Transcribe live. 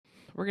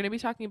We're going to be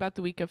talking about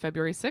the week of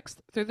February 6th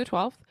through the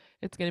 12th.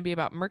 It's going to be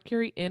about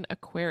Mercury in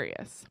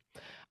Aquarius.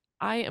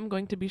 I am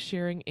going to be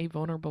sharing a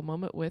vulnerable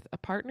moment with a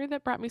partner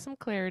that brought me some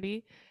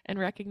clarity and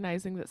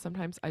recognizing that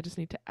sometimes I just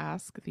need to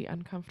ask the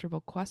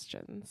uncomfortable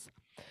questions.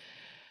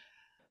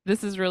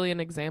 This is really an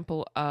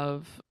example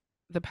of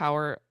the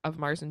power of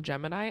Mars and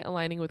Gemini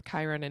aligning with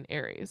Chiron and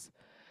Aries.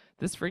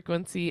 This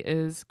frequency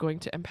is going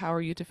to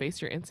empower you to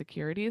face your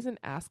insecurities and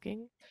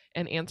asking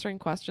and answering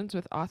questions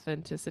with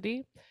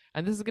authenticity.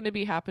 And this is going to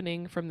be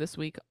happening from this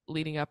week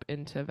leading up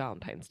into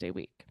Valentine's Day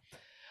week.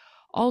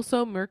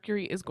 Also,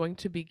 Mercury is going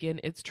to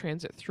begin its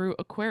transit through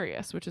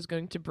Aquarius, which is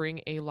going to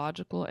bring a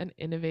logical and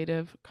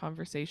innovative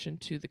conversation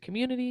to the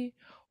community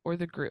or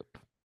the group.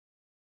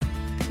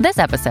 This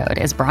episode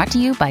is brought to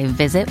you by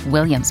Visit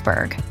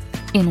Williamsburg.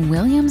 In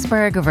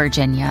Williamsburg,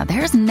 Virginia,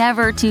 there's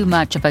never too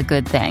much of a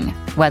good thing.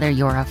 Whether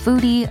you're a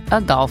foodie, a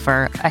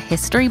golfer, a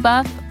history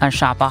buff, a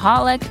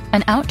shopaholic,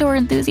 an outdoor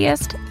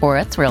enthusiast, or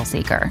a thrill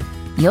seeker,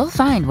 you'll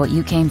find what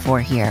you came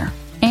for here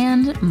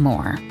and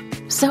more.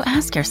 So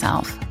ask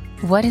yourself,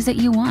 what is it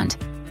you want?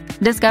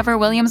 Discover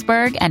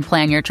Williamsburg and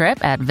plan your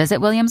trip at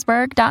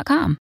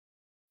visitwilliamsburg.com.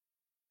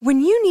 When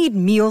you need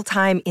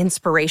mealtime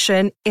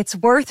inspiration, it's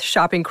worth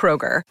shopping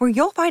Kroger, where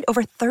you'll find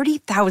over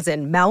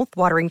 30,000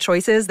 mouth-watering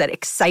choices that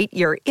excite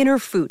your inner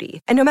foodie.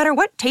 And no matter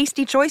what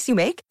tasty choice you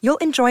make, you'll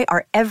enjoy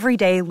our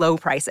everyday low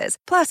prices,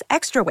 plus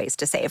extra ways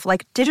to save,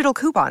 like digital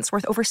coupons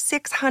worth over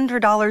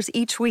 $600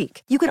 each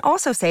week. You can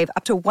also save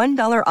up to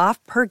 $1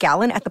 off per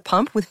gallon at the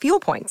pump with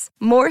fuel points.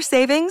 More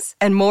savings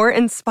and more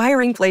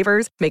inspiring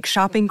flavors make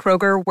shopping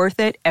Kroger worth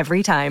it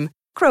every time.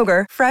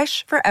 Kroger,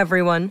 fresh for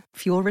everyone.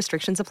 Fuel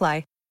restrictions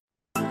apply.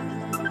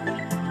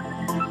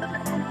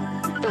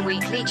 The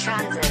weekly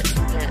transit.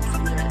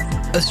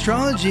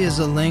 Astrology is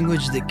a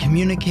language that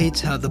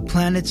communicates how the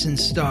planets and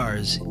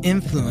stars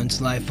influence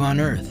life on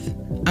Earth.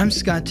 I'm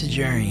Scott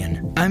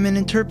Tajarian. I'm an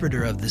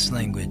interpreter of this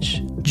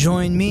language.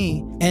 Join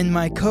me and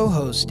my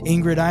co-host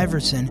Ingrid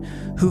Iverson,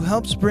 who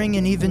helps bring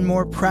an even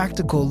more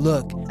practical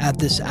look at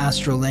this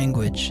astral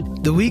language.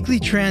 The weekly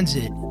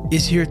transit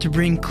is here to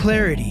bring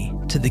clarity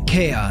to the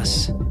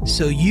chaos,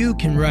 so you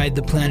can ride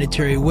the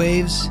planetary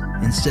waves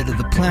instead of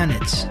the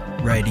planets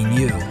riding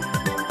you.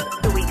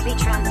 The weekly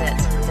transit.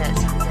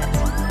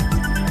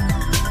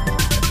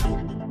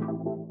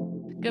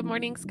 Good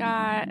morning,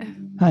 Scott.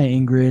 Hi,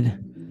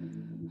 Ingrid.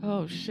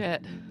 Oh,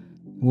 shit.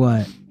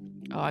 What?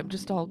 Oh, I'm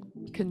just all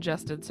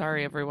congested.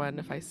 Sorry, everyone,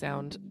 if I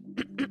sound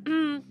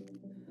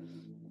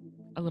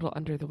a little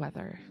under the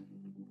weather.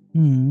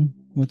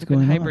 What's I've been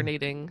going on?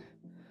 hibernating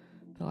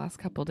the last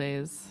couple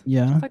days.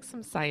 Yeah? Just like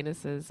some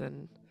sinuses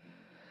and...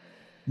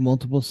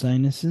 Multiple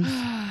sinuses?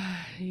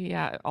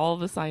 Yeah, all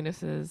the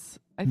sinuses.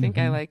 I think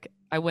I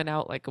went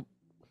out like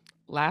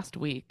last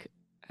week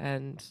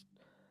and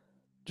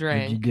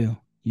drank. What'd you do?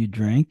 You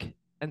drank?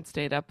 And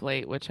stayed up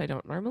late, which I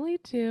don't normally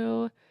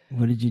do.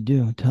 What did you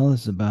do? Tell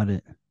us about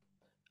it.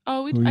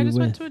 Oh, I just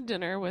went to a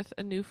dinner with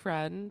a new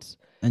friend.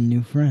 A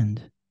new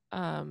friend?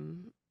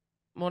 One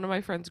of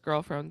my friend's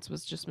girlfriends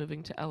was just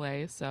moving to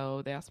LA,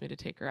 so they asked me to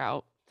take her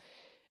out.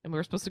 And we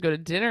were supposed to go to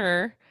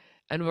dinner,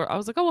 and I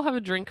was like, oh, we'll have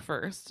a drink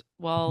first.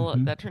 Well,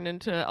 that turned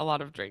into a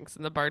lot of drinks,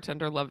 and the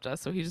bartender loved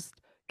us, so he just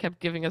kept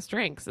giving us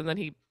drinks. And then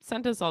he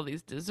sent us all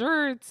these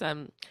desserts,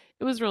 and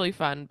it was really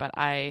fun, but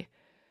I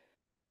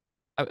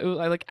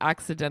like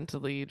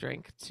accidentally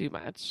drank too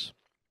much.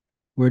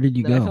 Where did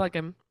you Then go? I feel like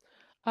I'm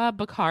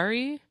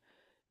Bakari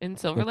in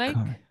Silver Lake.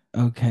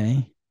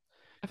 Okay.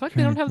 I feel like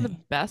they don't have the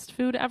best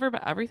food ever,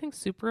 but everything's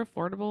super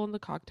affordable and the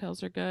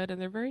cocktails are good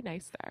and they're very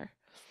nice there.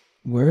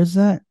 Where is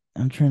that?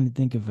 I'm trying to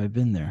think if I've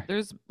been there.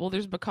 There's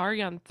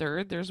Bakari on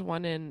 3rd. There's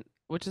one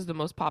which is the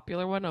most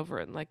popular one over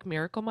in like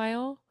Miracle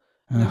Mile.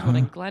 There's one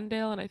in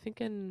Glendale and I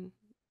think in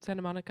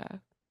Santa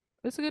Monica.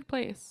 It's a good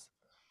place.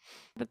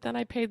 But then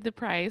I paid the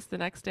price. The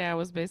next day I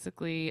was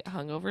basically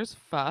hungover as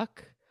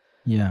fuck.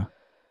 Yeah.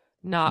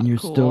 Not and you're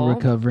cool. still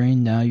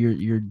recovering. Now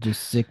you're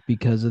just sick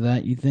because of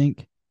that, you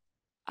think?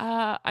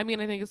 I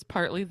mean, I think it's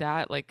partly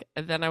that. Like,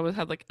 and then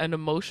had like an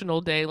emotional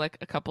day, like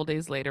a couple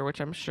days later, which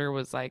I'm sure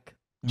was like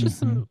just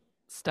some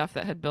stuff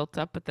that had built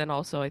up. But then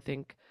also, I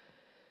think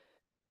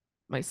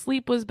my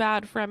sleep was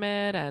bad from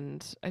it,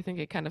 and I think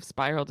it kind of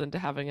spiraled into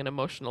having an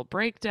emotional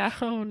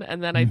breakdown.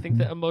 And then I think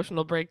the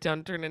emotional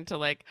breakdown turned into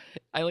like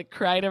I like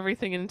cried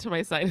everything into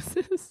my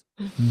sinuses.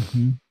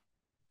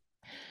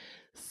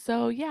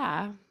 So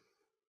yeah.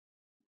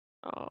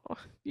 Oh,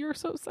 you're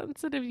so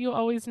sensitive. You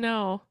always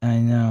know. I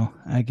know.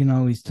 I can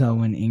always tell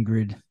when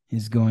Ingrid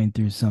is going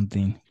through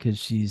something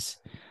because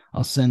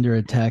I'll send her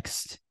a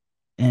text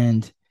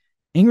and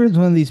Ingrid's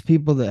one of these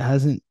people that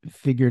hasn't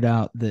figured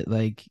out that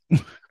like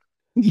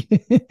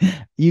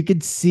you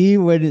could see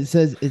what it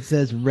says. It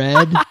says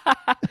read.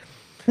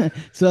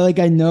 So like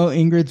I know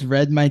Ingrid's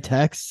read my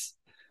texts,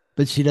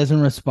 but she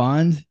doesn't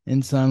respond.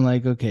 And so I'm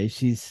like, okay,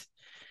 she's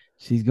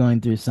going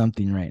through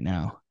something right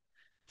now.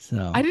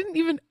 So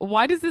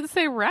why does it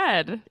say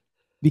red?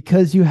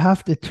 Because you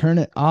have to turn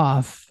it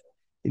off.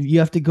 You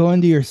have to go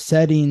into your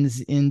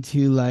settings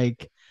into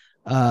like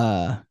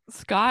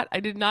Scott, I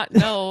did not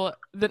know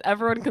that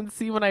everyone can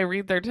see when I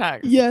read their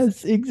texts.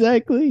 Yes,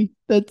 exactly.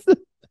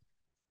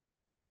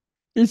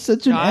 You're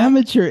such an Scott,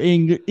 amateur,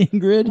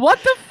 Ingrid.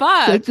 what the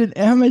Such fuck? an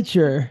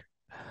amateur.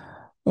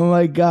 Oh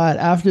my God.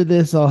 After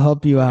this, I'll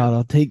help you Okay, out.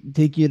 I'll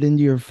take you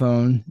into your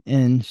phone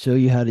and show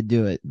you how to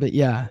do it. But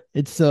yeah,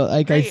 it's so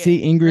like I great,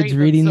 see Ingrid's great. That's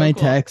reading so my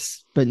cool.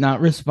 texts, but not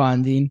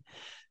responding.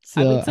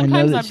 I mean, So I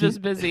know sometimes that I'm she's,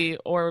 just busy,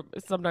 or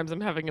sometimes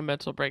I'm having a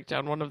mental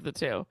breakdown, one of the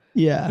two.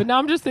 yeah, But now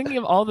I'm just thinking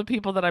of all the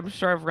people that I'm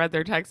sure have read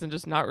their texts and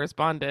just not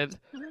responded.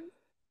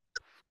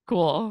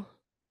 Cool.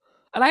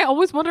 And I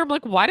always wonder, I'm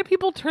like, why do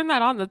people turn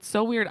that on? That's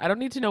so weird. I don't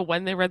need to know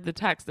when they read the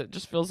text. It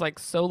just feels like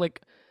so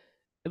like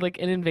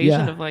an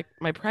invasion yeah, of like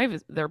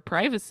their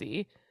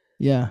privacy.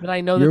 yeah. That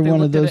I know You're that they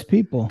one of looked at those it.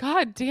 people.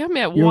 God damn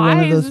it! You're one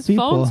Why of is those this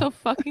phone people. so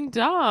fucking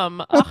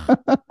dumb? Ugh.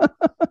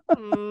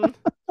 Mm,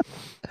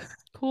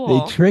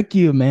 They cool. trick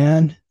you,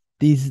 man.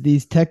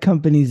 These tech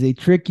companies, they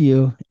trick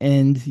you,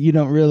 and you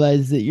don't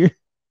realize that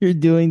you're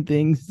doing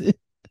things.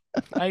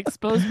 I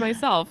exposed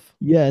myself.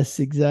 Yes,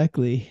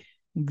 exactly.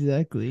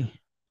 Exactly.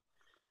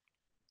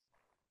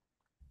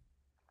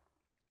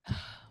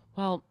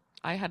 Well,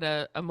 I had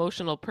a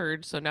emotional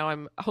purge, so now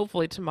I'm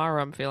hopefully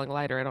tomorrow I'm feeling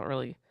lighter. I don't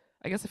really.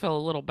 I guess I feel a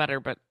little better,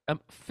 but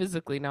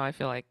physically now I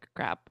feel like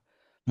crap.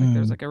 Like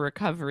there's Mm, like a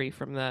recovery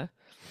from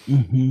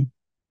mm-hmm.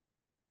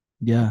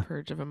 the Yeah,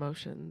 purge of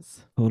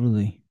emotions.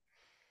 totally.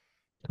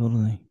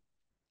 Totally.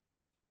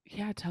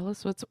 Yeah, tell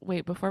us what's.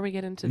 Wait, before we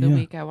get into the Yeah.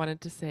 week, I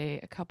wanted to say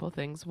a couple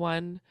things.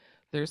 One,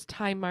 there's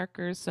time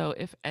markers. So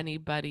if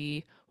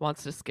anybody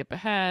wants to skip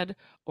ahead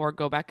or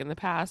go back in the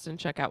past and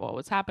check out what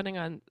was happening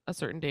on a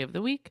certain day of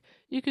the week,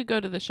 you could go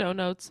to the show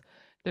notes.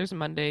 There's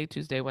Monday,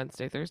 Tuesday,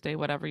 Wednesday, Thursday,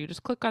 whatever. You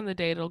just click on the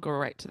date, it'll go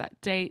right to that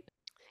date.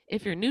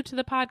 If you're new to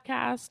the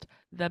podcast,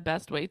 the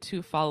best way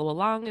to follow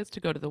along is to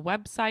go to the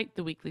website,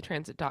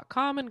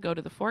 theweeklytransit.com, and go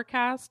to the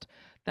forecast.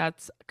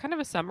 That's kind of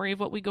a summary of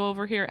what we go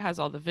over here. It has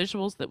all the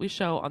visuals that we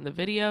show on the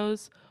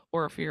videos,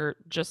 or if you're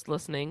just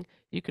listening,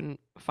 you can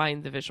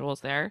find the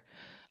visuals there.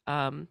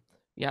 Um,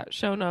 yeah,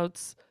 show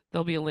notes,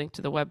 there'll be a link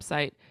to the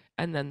website,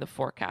 and then the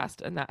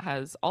forecast. And that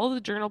has all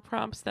the journal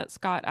prompts that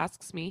Scott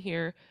asks me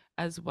here,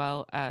 as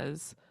well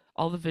as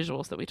all the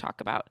visuals that we talk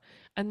about.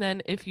 And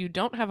then if you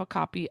don't have a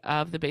copy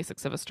of The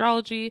Basics of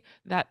Astrology,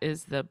 that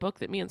is the book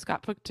that me and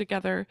Scott put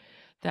together.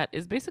 That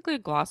is basically a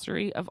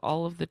glossary of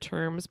all of the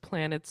terms,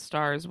 planets,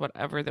 stars,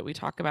 whatever that we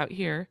talk about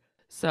here.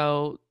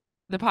 So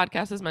the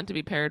podcast is meant to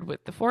be paired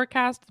with the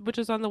forecast, which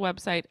is on the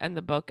website, and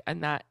the book,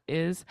 and that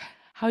is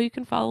how you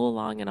can follow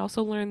along and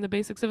also learn the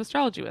basics of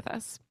astrology with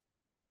us.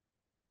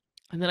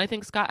 And then I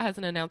think Scott has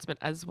an announcement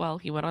as well.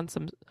 He went on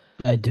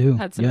I do.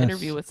 had some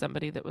interview Yes. with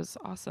somebody that was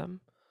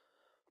awesome.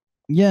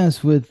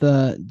 Yes, with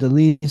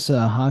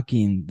Delisa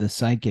Hawking, the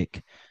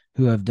psychic,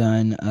 who I've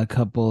done a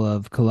couple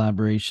of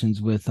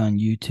collaborations with on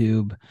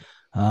YouTube.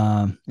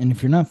 And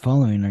if you're not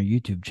following our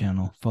YouTube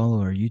channel, follow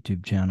our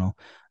YouTube channel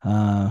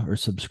or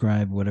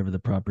subscribe, whatever the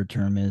proper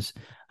term is.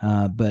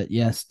 But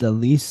yes,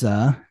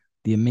 Delisa,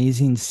 the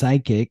amazing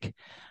psychic,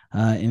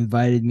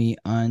 invited me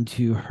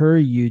onto her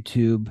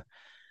YouTube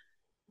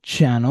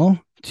channel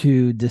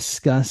to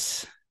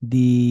discuss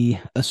the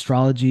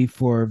astrology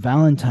for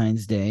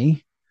Valentine's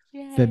Day,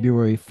 Yay.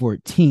 February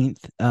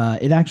 14th.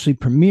 It actually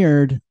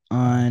premiered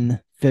on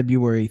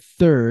February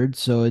 3rd,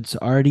 so it's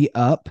already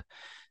up.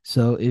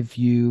 So if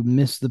you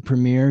missed the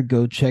premiere,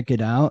 go check it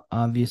out.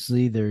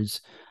 Obviously, there's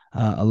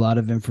a lot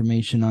of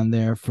information on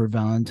there for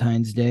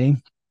Valentine's Day.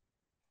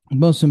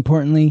 Most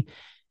importantly,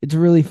 it's a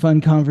really fun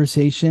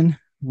conversation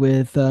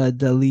with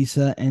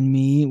Delisa and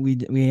me.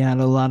 We had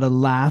a lot of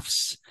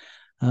laughs,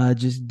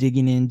 just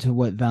digging into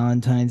what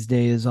Valentine's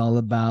Day is all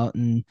about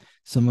and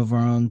some of our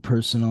own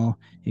personal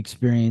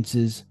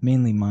experiences,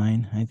 mainly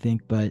mine, I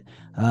think. But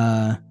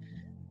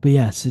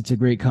yes, it's a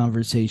great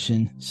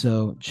conversation.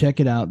 So check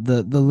it out.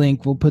 The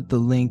link, we'll put the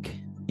link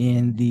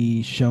in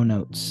the show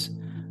notes,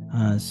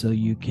 so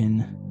you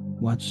can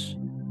watch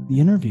the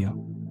interview.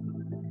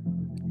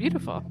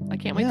 Beautiful. I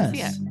can't wait to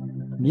see it. Yes.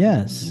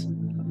 Yes.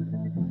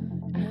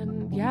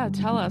 And yeah,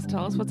 tell us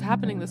what's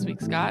happening this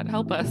week, Scott.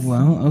 Help us.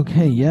 Well,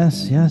 okay,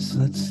 yes.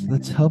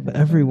 Let's help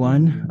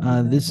everyone.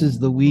 This is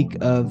the week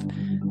of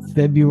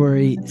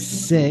February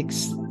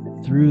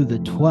 6th through the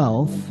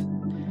 12th,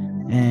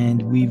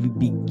 and we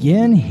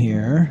begin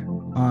here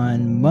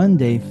on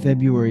Monday,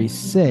 February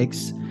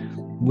 6th,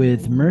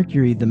 with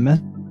Mercury, the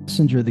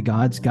messenger of the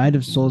gods, guide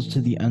of souls to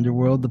the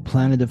underworld, the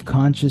planet of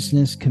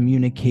consciousness,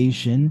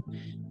 communication,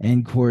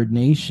 and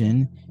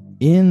coordination,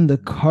 in the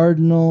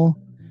cardinal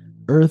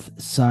earth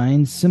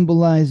sign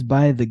symbolized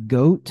by the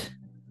goat,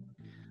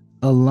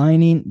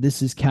 aligning,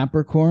 this is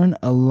Capricorn,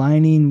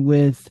 aligning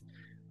with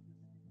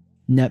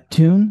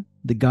Neptune,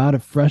 the god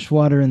of fresh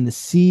water and the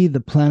sea, the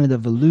planet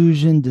of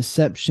illusion,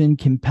 deception,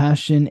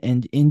 compassion,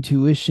 and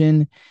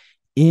intuition,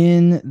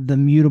 in the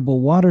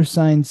mutable water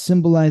sign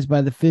symbolized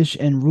by the fish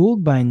and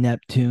ruled by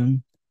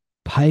Neptune,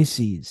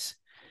 Pisces.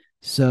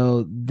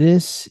 So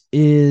this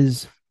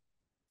is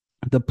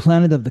the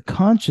planet of the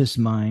conscious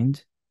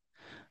mind,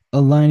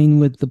 aligning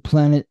with the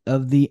planet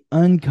of the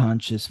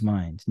unconscious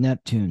mind,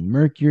 Neptune.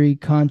 Mercury,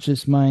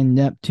 conscious mind,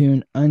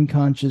 Neptune,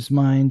 unconscious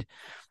mind.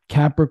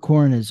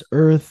 Capricorn is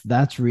earth.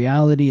 That's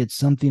reality. It's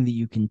something that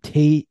you can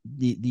that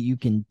you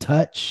can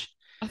touch,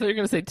 I thought you were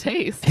going to say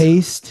taste.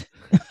 taste,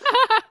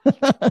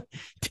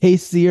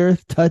 taste the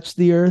earth, touch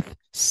the earth,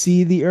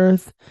 see the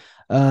earth.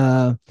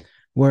 Uh,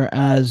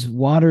 Whereas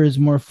water is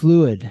more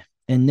fluid.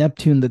 And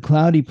Neptune, the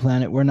cloudy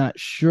planet, we're not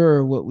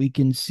sure what we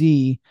can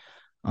see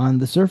on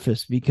the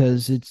surface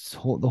because the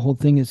whole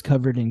thing is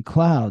covered in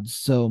clouds.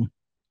 So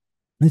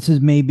this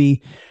is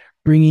maybe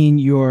bringing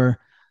your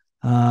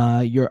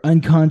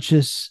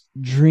unconscious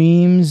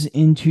dreams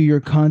into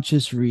your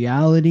conscious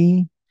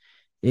reality.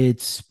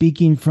 It's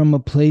speaking from a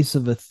place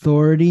of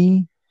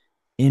authority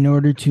in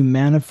order to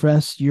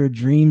manifest your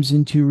dreams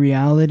into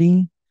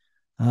reality.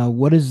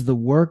 What is the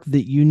work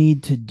that you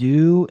need to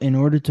do in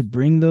order to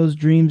bring those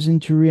dreams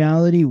into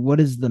reality? What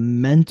is the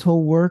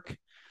mental work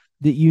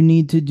that you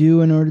need to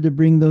do in order to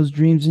bring those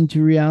dreams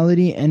into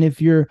reality? And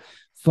if you're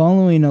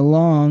following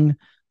along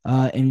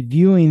and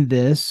viewing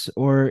this,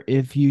 or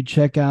if you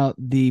check out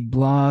the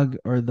blog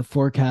or the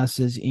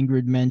forecast, as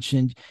Ingrid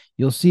mentioned,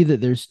 you'll see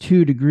that there's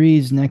 2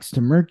 degrees next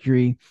to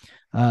Mercury.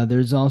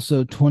 There's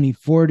also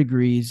 24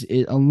 degrees.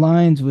 It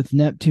aligns with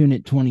Neptune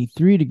at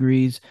 23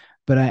 degrees,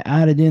 but I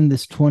added in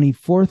this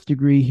 24th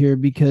degree here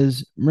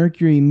because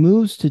Mercury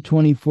moves to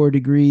 24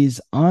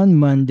 degrees on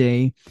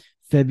Monday,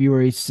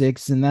 February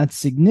 6th, and that's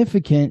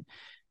significant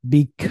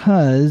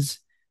because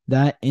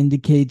that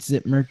indicates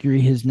that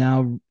Mercury has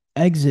now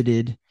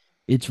exited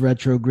its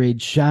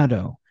retrograde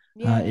shadow.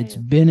 It's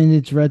been in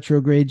its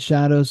retrograde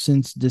shadow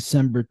since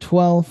December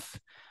 12th.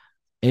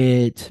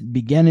 It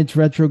began its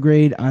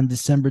retrograde on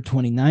December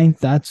 29th.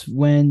 That's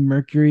when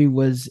Mercury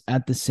was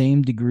at the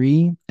same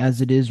degree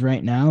as it is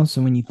right now.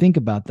 So when you think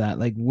about that,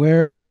 like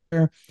what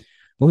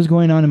was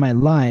going on in my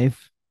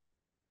life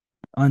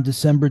on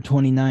December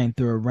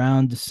 29th or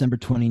around December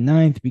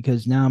 29th,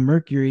 because now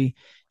Mercury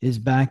is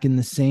back in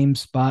the same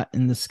spot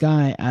in the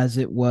sky as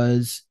it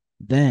was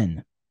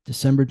then.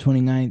 December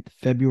 29th,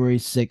 February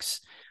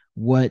 6th.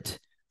 What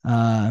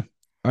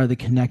are the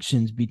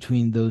connections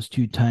between those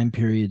 2 time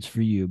periods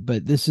for you?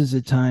 But this is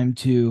a time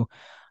to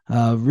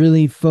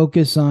really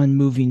focus on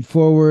moving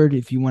forward.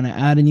 If you want to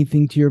add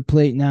anything to your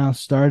plate now,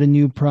 start a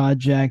new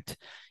project,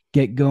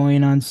 get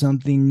going on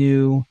something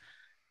new,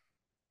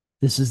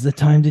 this is the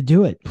time to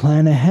do it.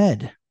 Plan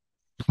ahead.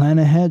 Plan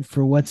ahead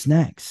for what's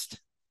next.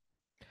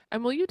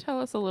 And will you tell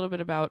us a little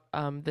bit about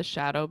the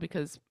shadow?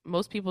 Because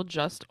most people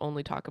just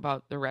only talk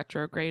about the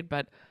retrograde,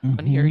 but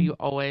on here Mm-hmm. you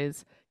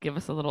always give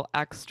us a little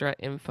extra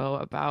info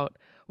about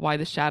why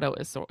the shadow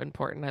is so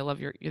important. I love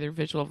your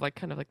visual of like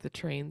kind of like the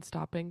train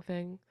stopping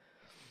thing.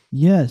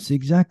 Yes,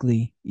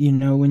 exactly.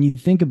 When you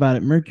think about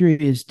it, Mercury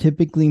is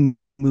typically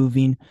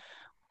moving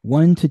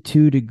 1 to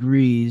 2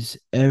 degrees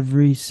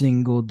every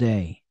single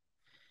day.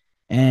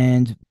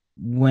 And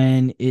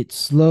when it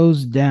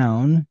slows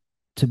down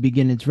to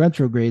begin its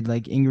retrograde,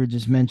 like Ingrid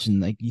just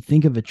mentioned, like you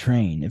think of a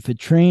train. If a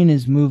train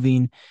is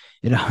moving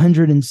at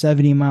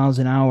 170 miles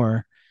an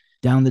hour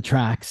down the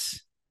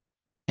tracks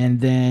and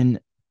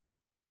then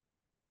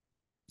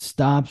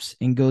stops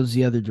and goes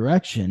the other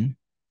direction,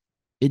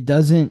 it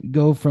doesn't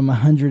go from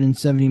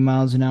 170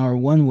 miles an hour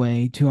one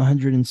way to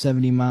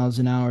 170 miles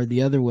an hour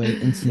the other way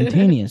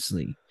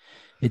instantaneously.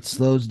 It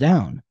slows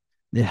down.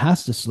 It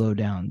has to slow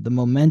down. The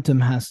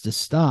momentum has to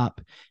stop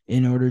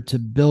in order to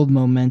build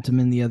momentum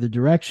in the other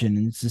direction.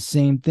 And it's the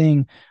same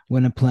thing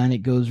when a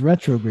planet goes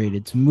retrograde.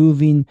 It's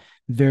moving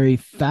very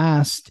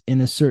fast in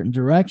a certain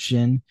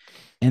direction,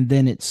 and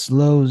then it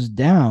slows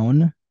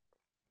down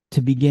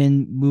to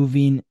begin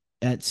moving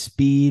at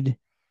speed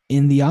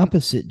in the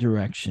opposite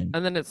direction.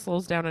 And then it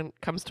slows down and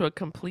comes to a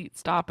complete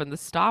stop. And the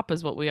stop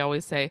is what we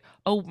always say,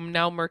 oh,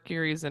 now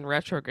Mercury's in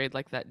retrograde,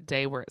 like that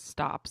day where it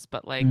stops.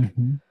 But like,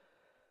 Mm-hmm.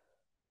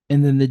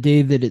 And then the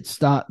day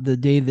that the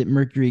day that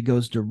Mercury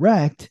goes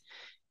direct,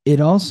 it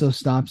also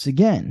stops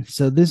again.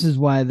 So this is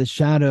why the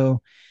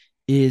shadow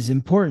is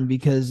important,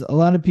 because a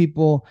lot of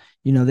people,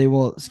 they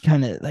will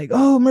kind of like,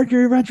 oh,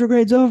 Mercury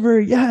retrograde's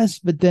over. Yes.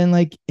 But then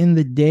like in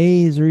the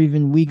days or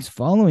even weeks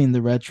following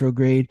the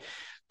retrograde,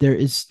 there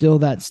is still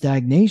that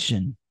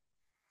stagnation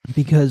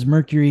because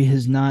Mercury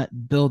has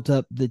not built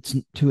up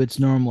to its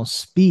normal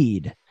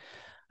speed.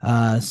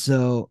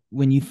 So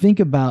when you think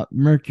about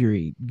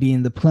Mercury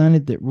being the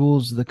planet that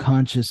rules the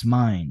conscious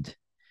mind,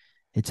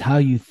 it's how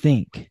you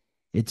think,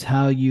 it's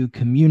how you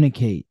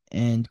communicate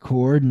and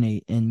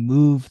coordinate and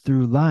move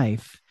through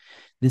life.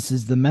 This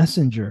is the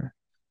messenger.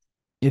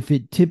 If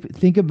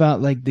think about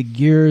like the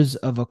gears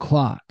of a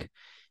clock.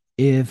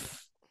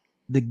 If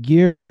the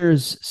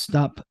gears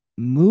stop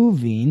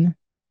moving,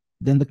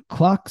 then the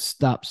clock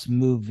stops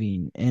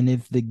moving. And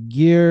if the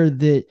gear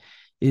that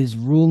is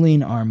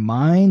ruling our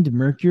mind,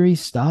 Mercury,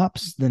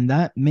 stops, then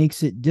that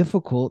makes it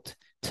difficult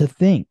to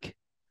think,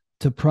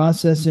 to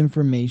process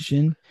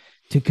information,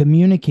 to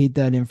communicate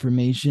that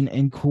information,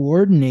 and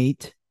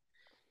coordinate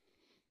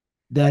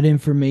that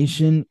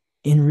information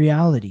in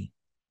reality.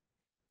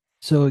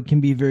 So it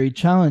can be very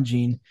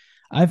challenging.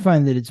 I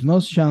find that it's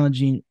most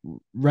challenging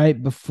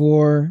right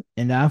before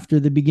and after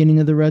the beginning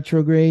of the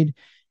retrograde,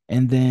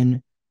 and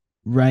then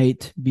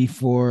right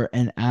before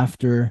and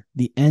after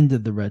the end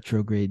of the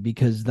retrograde,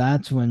 because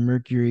that's when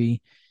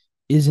Mercury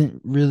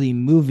isn't really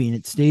moving.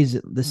 It stays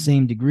at the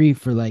same degree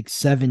for like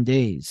 7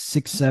 days,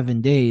 6,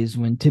 7 days,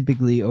 when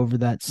typically over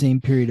that same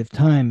period of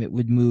time, it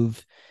would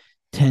move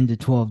 10 to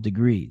 12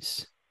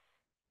 degrees.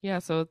 Yeah,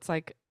 so it's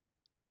like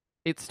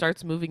it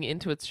starts moving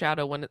into its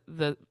shadow when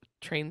the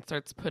train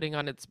starts putting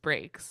on its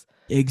brakes.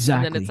 And then it's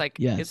Exactly. like it's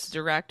Yes.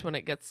 direct when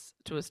it gets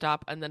to a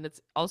stop, and then it's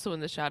also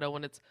in the shadow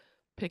when it's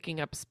picking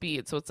up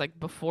speed. So it's like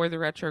before the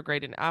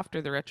retrograde and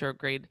after the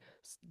retrograde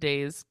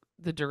days,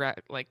 the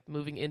direct, like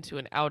moving into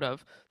and out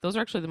of. Those are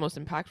actually the most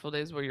impactful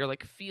days where you're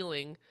like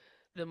feeling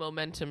the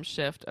momentum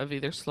shift of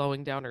either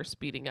slowing down or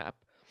speeding up.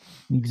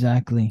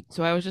 Exactly.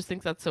 So I always just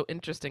think that's so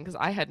interesting because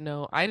I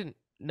didn't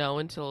know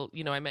until,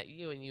 I met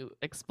you and you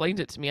explained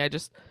it to me. I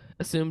just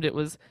assumed it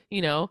was,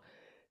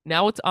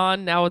 now it's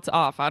on, now it's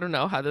off. I don't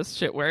know how this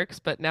shit works,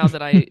 but now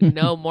that I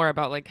know more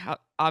about like how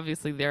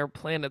obviously they're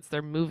planets,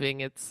 they're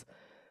moving, it's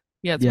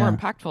more Yeah,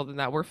 impactful than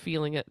that. We're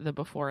feeling it the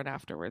before and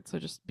afterwards. So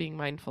just being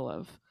mindful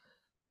of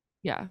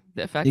the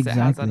effects it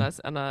has on exactly.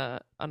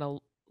 us on a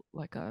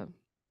like a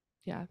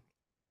yeah,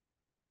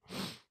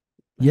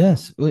 I don't know.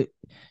 Yes.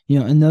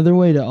 Another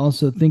way to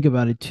also think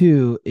about it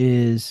too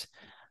is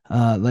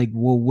like,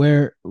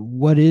 well,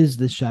 what is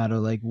the shadow?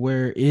 Like,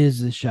 where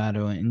is the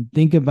shadow? And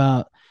think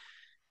about,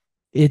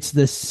 it's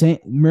the same.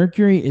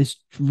 Mercury is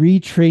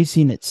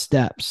retracing its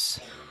steps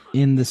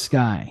in the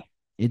sky.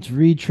 It's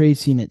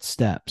retracing its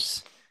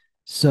steps.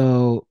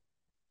 So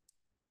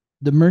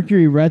the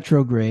Mercury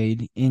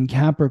retrograde in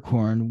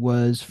Capricorn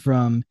was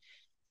from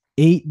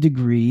 8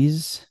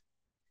 degrees.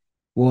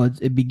 Well,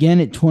 it began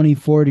at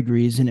 24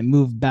 degrees and it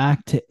moved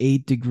back to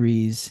 8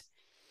 degrees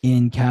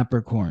in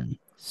Capricorn.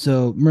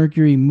 So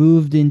Mercury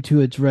moved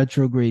into its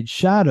retrograde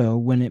shadow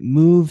when it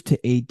moved to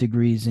 8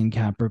 degrees in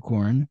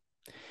Capricorn.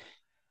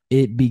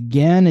 It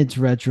began its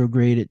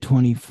retrograde at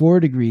 24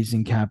 degrees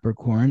in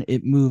Capricorn.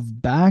 It moved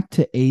back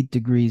to 8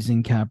 degrees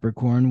in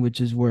Capricorn,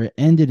 which is where it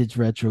ended its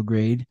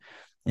retrograde.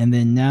 And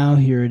then now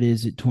here it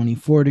is at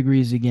 24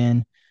 degrees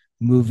again,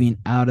 moving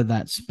out of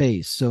that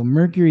space. So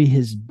Mercury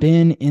has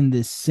been in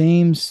the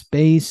same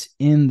space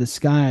in the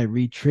sky,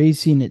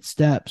 retracing its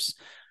steps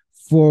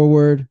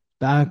forward,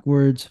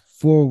 backwards,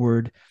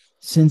 forward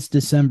since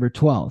December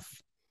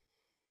 12th.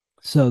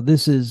 So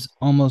this is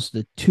almost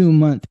a 2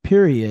 month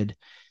period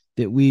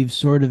that we've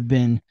sort of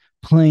been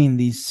playing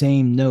these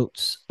same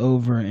notes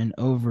over and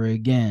over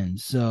again.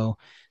 So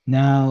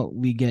now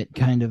we get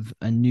kind of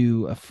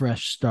a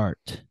fresh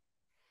start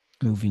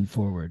moving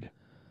forward.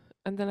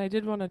 And then I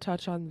did want to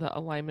touch on the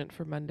alignment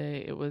for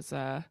Monday. It was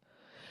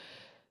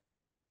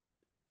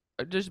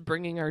just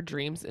bringing our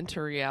dreams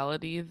into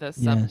reality,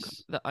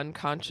 Yes. the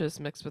unconscious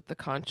mixed with the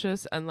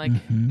conscious, and like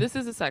Mm-hmm. this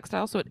is a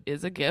sextile, so it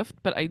is a gift,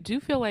 but I do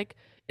feel like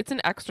it's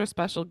an extra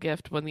special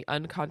gift when the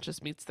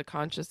unconscious meets the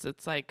conscious.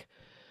 It's like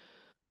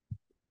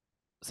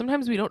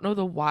sometimes we don't know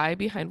the why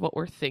behind what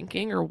we're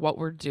thinking or what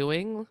we're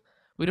doing.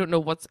 We don't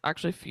know what's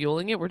actually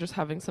fueling it. We're just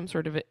having some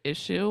sort of an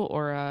issue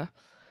or a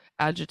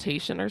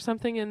agitation or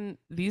something, and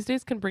these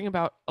days can bring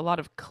about a lot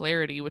of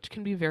clarity, which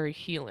can be very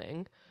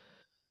healing.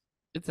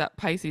 It's that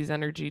Pisces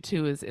energy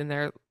too is in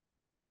there.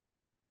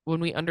 When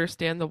we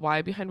understand the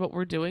why behind what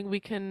we're doing, we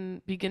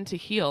can begin to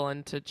heal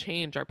and to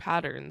change our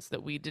patterns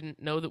that we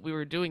didn't know that we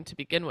were doing to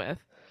begin with.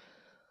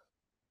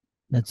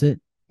 That's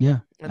it. Yeah,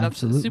 And that's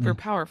super absolutely.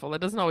 powerful.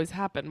 That doesn't always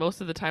happen.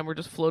 Most of the time, we're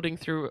just floating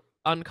through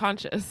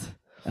unconscious.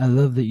 I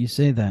love that you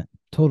say that.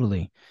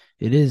 Totally.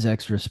 It is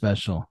extra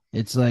special.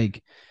 It's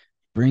like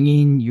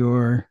bringing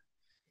your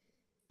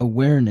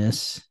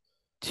awareness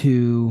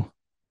to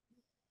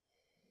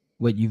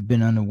what you've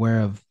been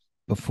unaware of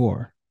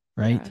before,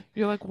 Yeah. right?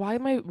 You're like, why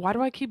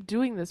do I keep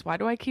doing this? Why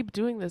do I keep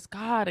doing this?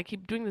 God, I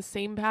keep doing the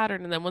same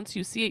pattern. And then once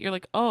you see it, you're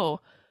like, oh,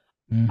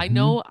 Mm-hmm.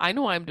 I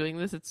know I'm doing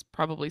this. It's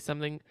probably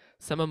some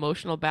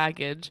emotional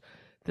baggage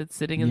that's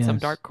sitting in some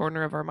Yes, dark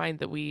corner of our mind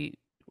that we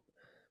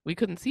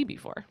couldn't see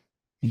before.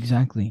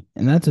 exactly.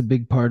 And that's a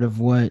big part of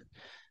what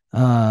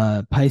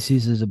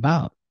Pisces is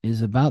about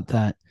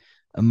that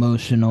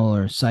emotional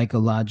or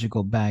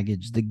psychological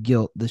baggage, the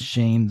guilt, the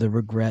shame, the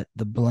regret,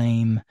 the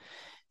blame.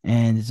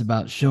 And it's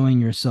about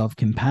showing yourself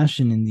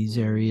compassion in these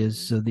areas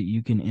Mm. so that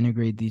you can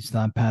integrate these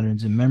thought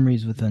patterns and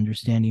memories with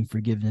understanding,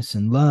 forgiveness,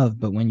 and love.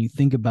 But when you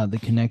think about the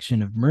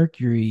connection of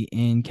Mercury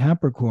in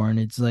Capricorn,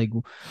 it's like,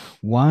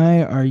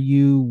 why are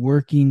you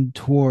working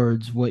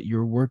towards what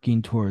you're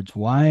working towards?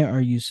 Why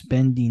are you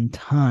spending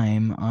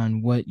time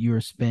on what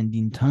you're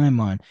spending time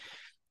on?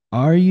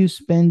 Are you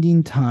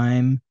spending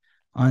time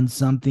on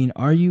something?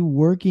 Are you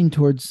working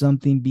towards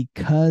something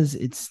because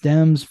it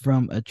stems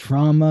from a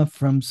trauma,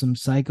 from some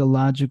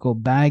psychological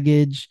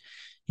baggage?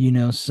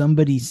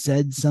 Somebody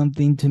said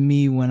something to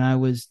me when I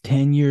was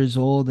 10 years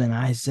old, and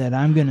I said,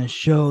 I'm going to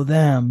show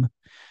them,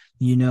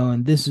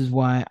 and this is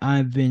why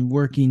I've been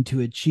working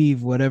to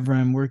achieve whatever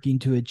I'm working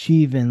to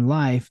achieve in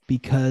life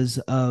because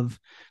of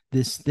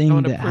this I thing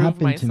want to that prove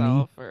happened to me.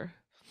 myself or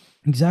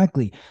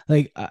Exactly.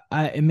 Like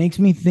it makes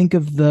me think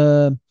of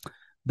the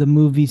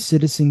movie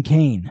Citizen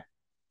Kane.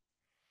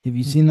 Have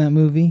you seen that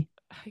movie?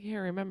 I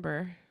can't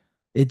remember.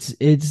 It's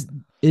it's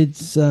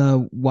it's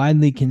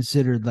widely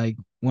considered like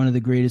one of the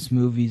greatest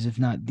movies, if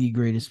not the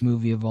greatest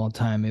movie of all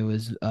time. It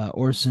was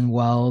Orson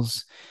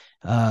Welles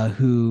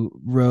who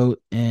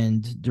wrote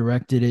and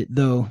directed it,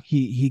 though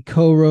he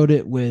co-wrote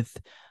it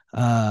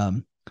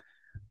um,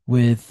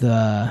 with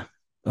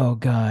oh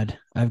god,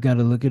 I've got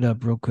to look it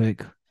up real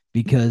quick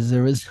because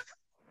there was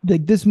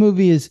like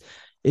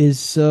is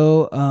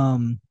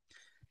so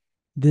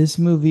this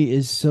movie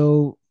is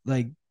so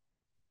like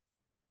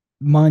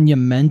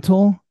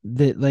monumental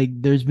that like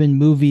there's been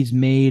movies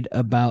made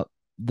about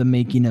the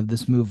making of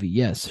this movie.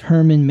 Yes,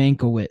 Herman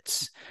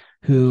Mankiewicz,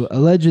 who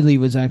allegedly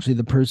was actually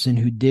the person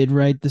who did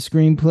write the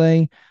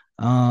screenplay.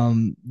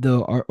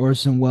 Though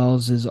Orson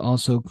Welles is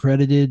also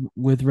credited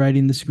with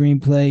writing the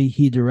screenplay,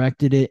 he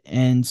directed it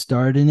and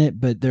starred in it.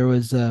 But there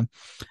was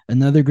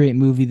another great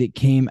movie that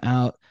came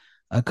out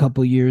a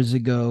couple years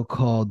ago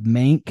called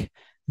Mank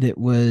that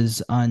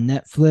was on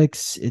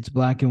Netflix. It's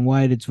black and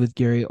white. It's with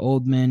Gary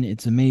Oldman.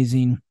 It's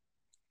amazing.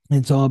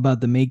 It's all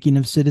about the making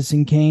of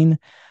Citizen Kane.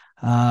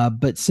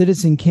 But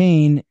Citizen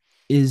Kane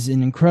is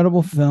an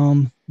incredible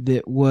film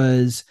that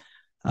was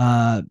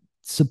uh,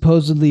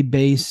 supposedly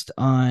based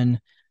on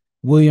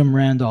William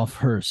Randolph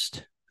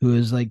Hearst, who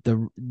is like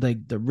the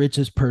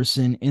richest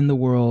person in the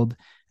world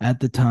at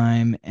the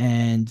time,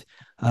 and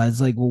it's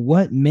like, well,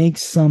 what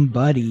makes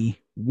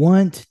somebody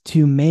want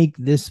to make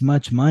this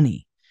much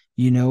money?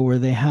 Where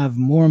they have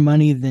more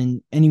money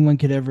than anyone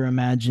could ever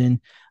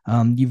imagine.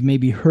 You've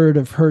maybe heard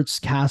of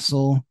Hearst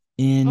Castle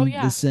Oh in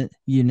yeah. this,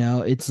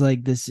 it's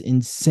like this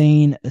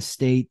insane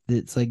estate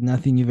that's like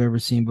nothing you've ever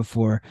seen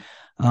before.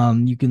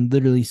 You can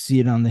literally see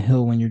it on the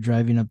hill when you're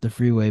driving up the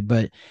freeway,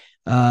 but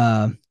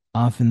uh,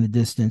 off in the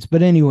distance.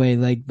 But anyway,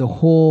 like the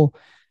whole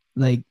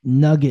like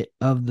nugget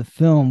of the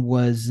film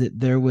was that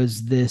there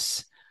was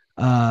this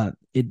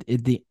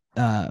it the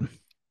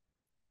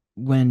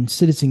when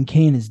Citizen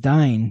Kane is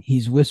dying,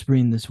 he's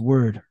whispering this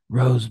word,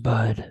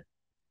 Rosebud,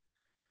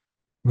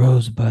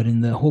 Rosebud.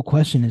 And the whole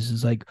question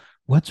is like,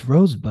 what's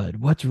Rosebud?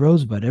 What's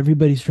Rosebud?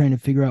 Everybody's trying to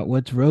figure out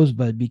what's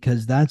Rosebud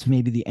because that's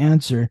maybe the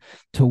answer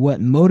to what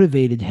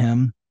motivated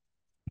him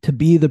to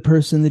be the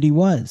person that he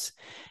was.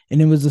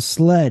 And it was a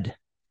sled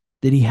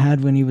that he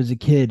had when he was a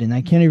kid. And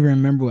I can't even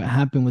remember what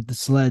happened with the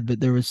sled,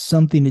 but there was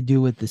something to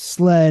do with the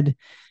sled.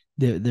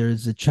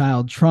 There's a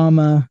child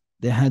trauma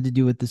that had to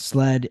do with the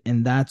sled.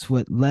 And that's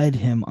what led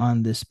him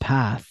on this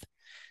path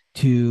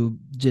to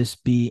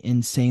just be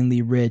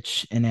insanely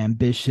rich and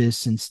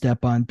ambitious and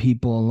step on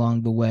people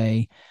along the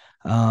way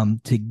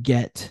to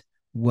get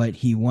what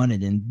he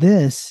wanted. And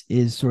this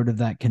is sort of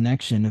that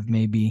connection of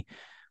maybe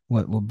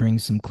what will bring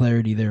some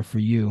clarity there for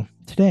you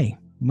today,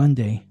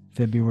 Monday,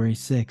 February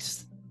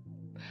 6th.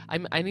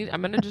 I'm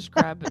gonna just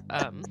grab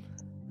I'm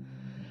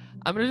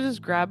gonna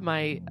just grab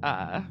my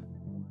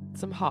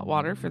some hot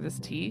water for this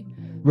tea.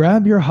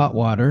 Grab your hot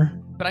water.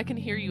 But I can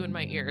hear you in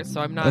my ears,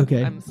 so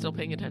Okay. I'm still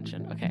paying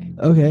attention. Okay.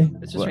 Okay.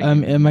 It's just Well,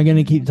 right here. am I going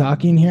to keep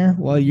talking here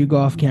while you go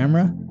off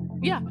camera?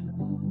 Yeah.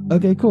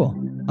 Okay, cool.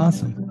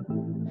 Awesome.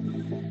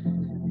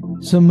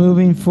 So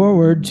moving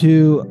forward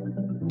to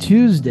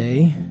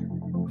Tuesday,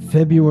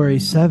 February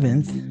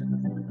 7th,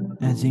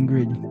 as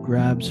Ingrid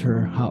grabs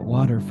her hot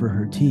water for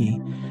her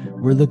tea,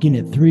 we're looking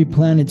at 3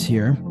 planets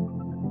here.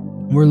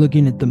 We're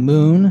looking at the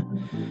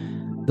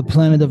moon, the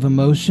planet of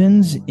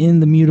emotions, in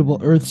the mutable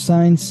earth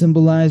sign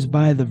symbolized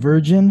by the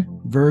Virgin,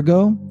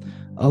 Virgo,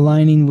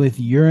 aligning with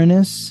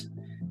Uranus,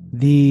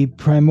 the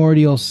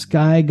primordial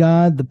sky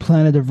god, the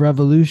planet of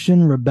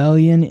revolution,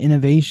 rebellion,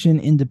 innovation,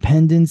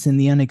 independence, and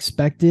the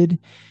unexpected,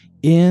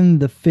 in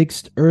the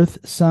fixed earth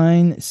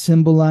sign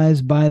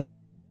symbolized by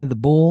the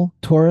bull,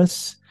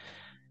 Taurus.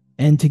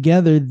 And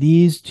together,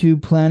 these 2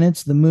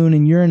 planets, the moon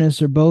and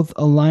Uranus, are both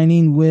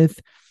aligning with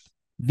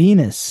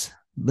Venus,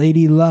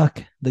 Lady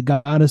Luck, the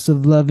goddess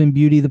of love and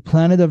beauty, the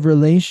planet of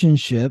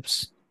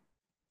relationships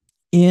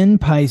in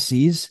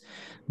Pisces,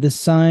 the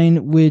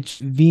sign which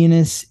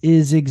Venus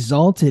is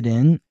exalted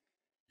in.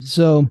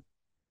 So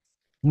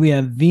we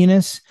have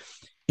Venus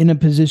in a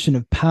position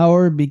of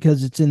power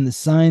because it's in the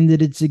sign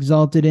that it's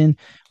exalted in.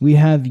 We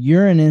have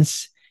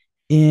Uranus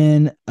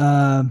in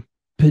a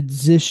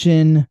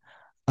position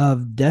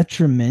of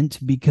detriment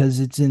because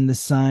it's in the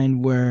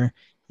sign where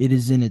it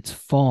is in its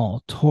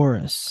fall,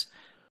 Taurus.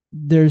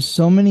 There's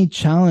so many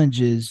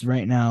challenges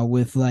right now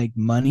with like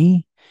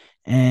money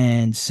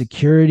and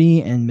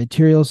security and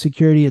material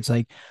security. It's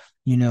like,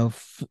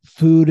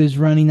 food is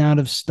running out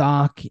of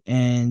stock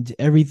and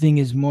everything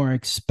is more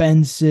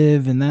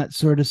expensive and that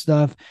sort of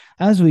stuff.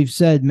 As we've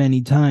said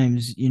many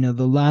times, the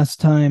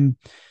last time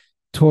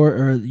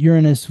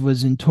Uranus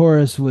was in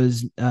Taurus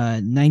was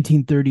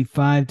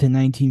 1935 to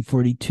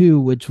 1942,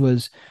 which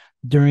was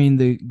during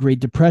the Great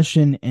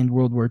Depression and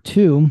World War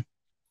II.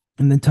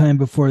 And the time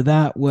before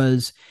that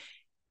was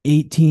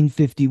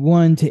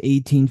 1851 to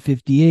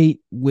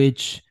 1858,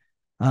 which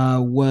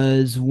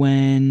was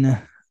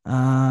when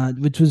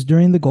which was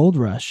during the gold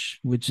rush,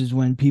 which is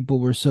when people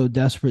were so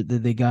desperate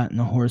that they got in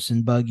a horse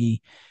and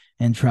buggy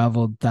and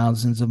traveled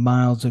thousands of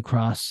miles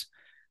across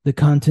the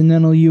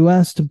continental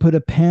US to put a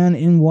pan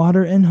in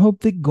water and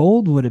hope that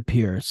gold would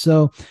appear.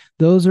 So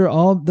those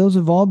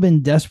have all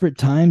been desperate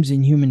times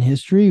in human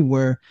history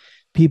where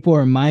people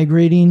are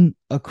migrating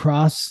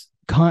across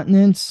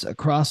continents,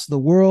 across the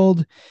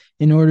world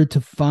in order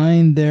to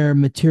find their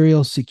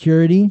material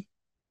security.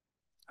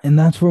 And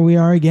that's where we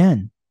are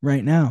again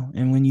right now.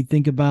 And when you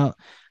think about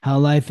how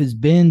life has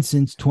been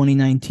since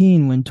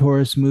 2019,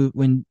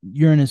 when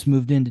Uranus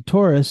moved into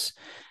Taurus,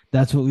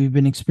 that's what we've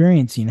been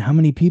experiencing. How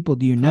many people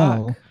do you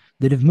know Fuck.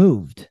 that have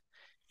moved?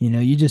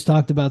 You just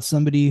talked about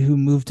somebody who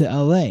moved to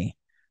LA,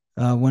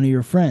 one of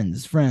your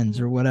friends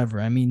Mhm. or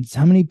whatever. I mean,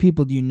 how many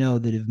people do you know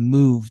that have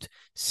moved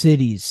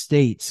cities,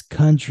 states,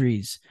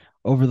 countries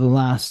over the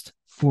last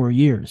 4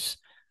 years?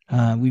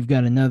 We've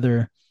got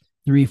another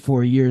 3,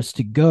 4 years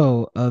to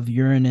go of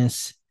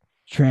Uranus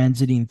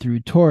transiting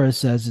through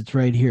Taurus, as it's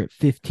right here at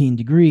 15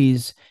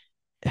 degrees,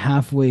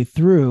 halfway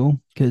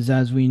through, because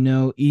as we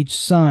know, each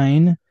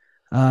sign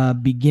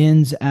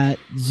begins at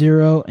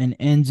 0 and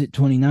ends at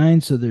 29.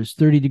 So there's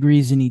 30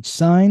 degrees in each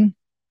sign.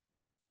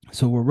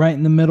 So we're right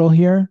in the middle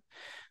here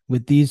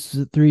with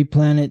these three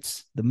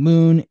planets: the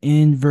moon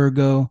in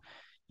Virgo,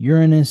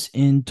 Uranus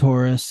in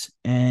Taurus,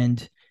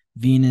 and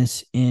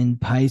Venus in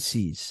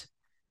Pisces.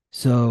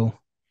 So,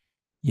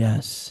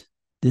 yes,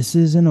 this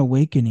is an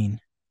awakening.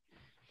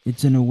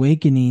 It's an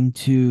awakening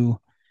to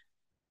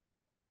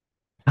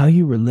how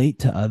you relate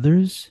to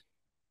others,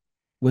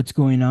 what's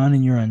going on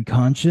in your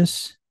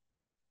unconscious,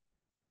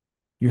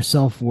 your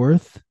self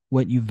worth,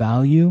 what you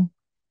value,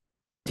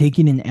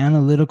 taking an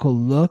analytical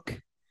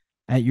look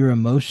at your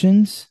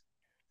emotions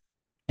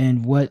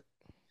and what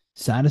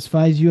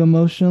satisfies you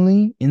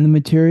emotionally in the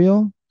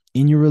material,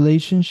 in your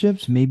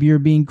relationships. Maybe you're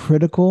being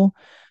critical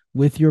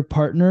with your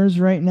partners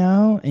right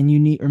now,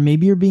 or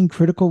maybe you're being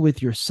critical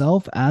with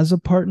yourself as a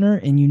partner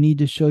and you need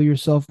to show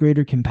yourself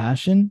greater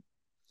compassion.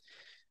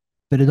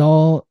 But it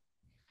all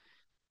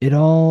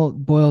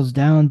boils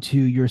down to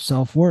your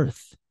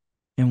self-worth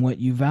and what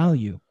you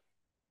value,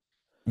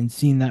 and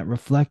seeing that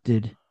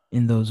reflected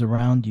in those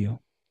around you.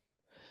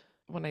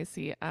 When I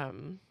see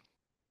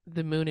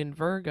the moon in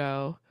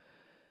Virgo,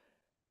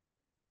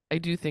 I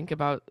do think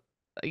about,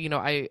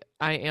 I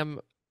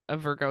am a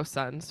Virgo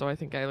sun, so I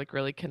think I like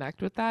really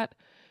connect with that.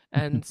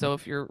 And so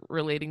if you're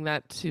relating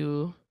that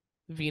to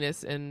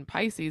Venus in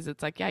Pisces,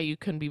 it's like, yeah, you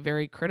can be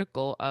very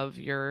critical of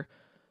your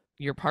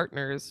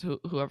partners,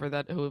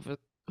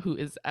 who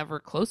is ever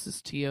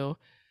closest to you.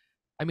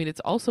 I mean,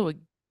 it's also a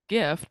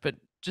gift, but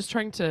just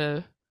trying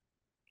to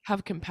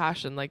have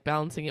compassion, like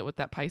balancing it with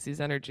that Pisces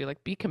energy,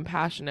 like be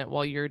compassionate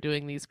while you're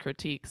doing these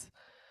critiques,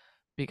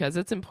 because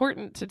it's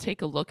important to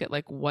take a look at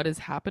like what is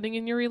happening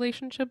in your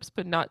relationships,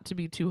 but not to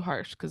be too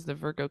harsh, because the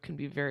Virgo can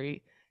be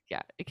very,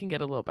 yeah, it can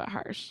get a little bit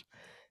harsh.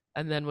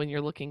 And then when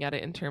you're looking at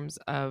it in terms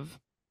of,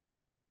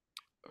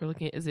 we're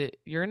looking at, is it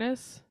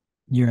Uranus?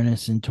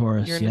 Uranus and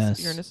Taurus, Uranus,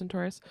 yes. Uranus and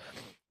Taurus.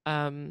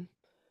 Um,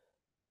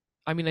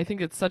 I mean, I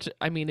think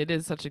I mean, it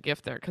is such a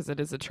gift there because it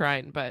is a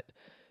trine, but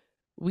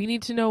we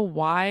need to know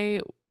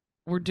why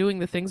we're doing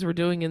the things we're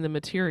doing in the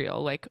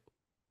material. Like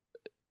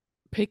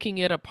picking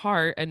it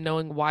apart and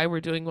knowing why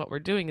we're doing what we're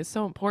doing is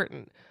so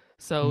important.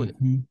 So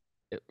Mm-hmm.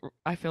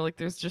 I feel like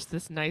there's just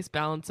this nice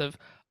balance of,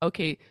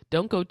 okay,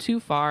 don't go too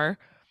far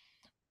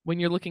when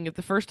you're looking at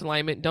the first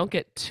alignment. Don't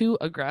get too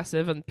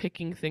aggressive and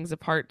picking things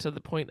apart to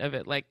the point of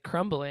it like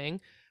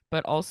crumbling.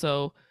 But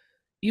also,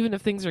 even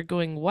if things are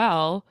going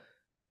well,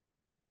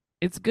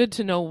 it's good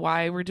to know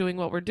why we're doing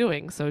what we're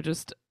doing. So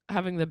just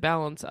having the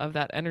balance of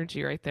that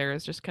energy right there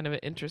is just kind of an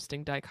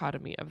interesting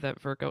dichotomy of that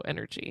Virgo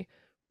energy.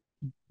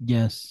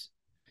 Yes.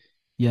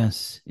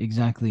 Yes,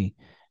 exactly.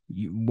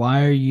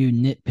 Why are you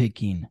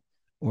nitpicking,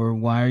 or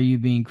why are you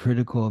being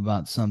critical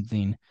about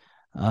something?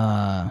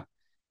 Uh,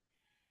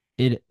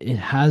 it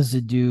has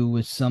to do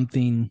with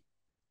something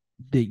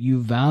that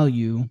you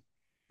value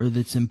or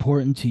that's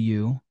important to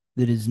you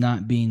that is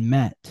not being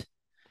met.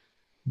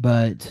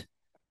 But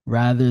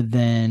rather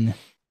than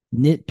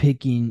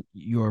nitpicking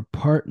your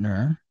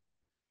partner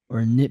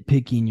or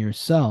nitpicking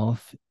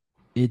yourself,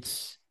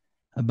 it's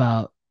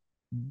about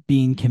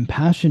being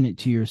compassionate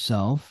to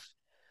yourself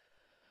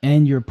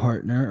and your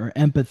partner, or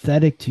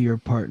empathetic to your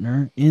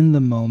partner in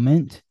the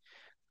moment,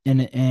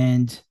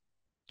 and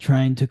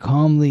trying to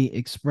calmly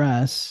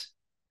express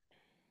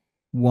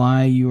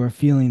why you are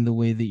feeling the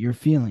way that you're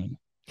feeling.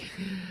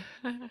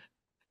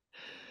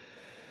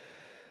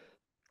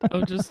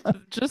 Oh,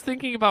 just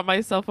thinking about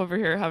myself over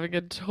here having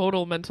a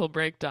total mental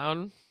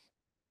breakdown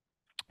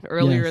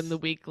earlier in the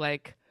Yes. week.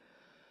 Like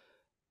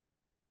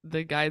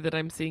the guy that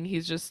I'm seeing,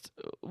 he's just,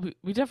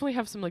 we definitely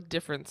have some like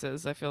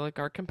differences. I feel like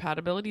our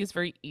compatibility is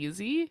very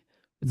easy.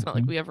 It's not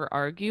like Mm-hmm. we ever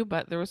argue,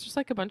 but there was just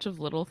like a bunch of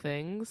little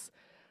things.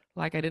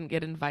 Like I didn't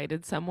get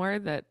invited somewhere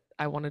that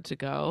I wanted to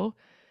go,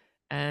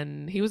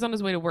 and he was on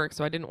his way to work,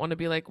 so I didn't want to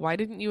be like, why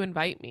didn't you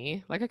invite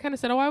me? Like I kind of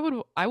said,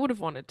 oh, I would have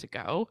wanted to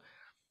go,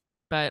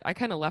 but I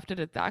kind of left it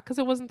at that because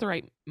it wasn't the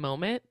right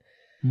moment.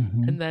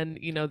 Mm-hmm. And then,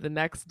 the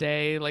next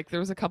day, like there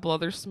was a couple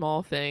other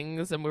small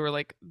things and we were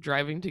like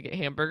driving to get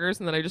hamburgers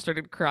and then I just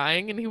started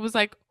crying and he was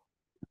like,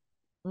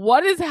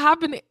 "What is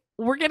happening?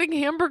 We're getting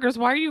hamburgers.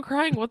 Why are you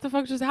crying? What the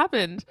fuck just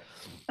happened?"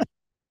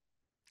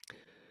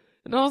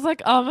 And I was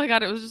like, "Oh my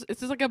God, it's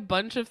just like a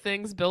bunch of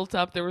things built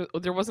up. There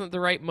wasn't the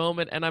right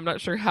moment and I'm not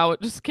sure how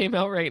it just came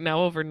out right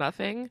now over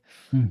nothing."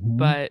 Mm-hmm.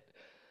 But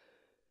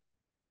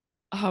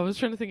I was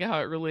trying to think of how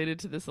it related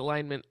to this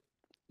alignment.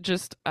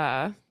 Just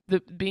the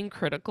being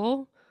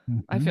critical.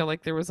 I Mm-hmm. feel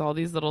like there was all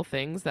these little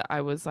things that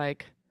I was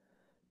like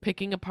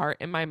picking apart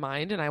in my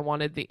mind and I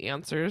wanted the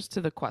answers to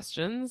the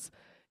questions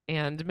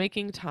and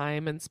making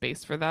time and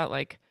space for that.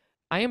 Like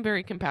I am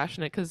very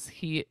compassionate because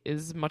he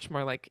is much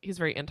more like he's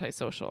very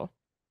antisocial,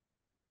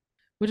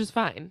 which is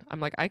fine. I'm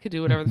like, I could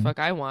do whatever the Mm-hmm. fuck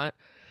I want,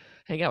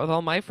 hang out with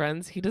all my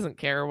friends. He doesn't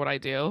care what I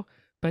do,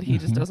 but he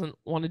just Mm-hmm. doesn't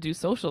want to do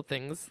social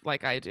things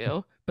like I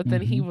do. But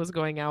then he Mm-hmm. was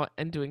going out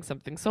and doing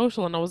something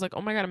social, and I was like,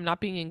 oh my God, I'm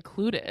not being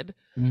included.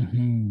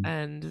 Mm-hmm.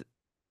 And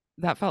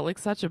that felt like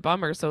such a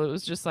bummer. So it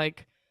was just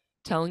like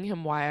telling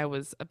him why I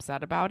was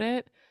upset about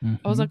it. I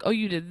was Mm-hmm. like, oh,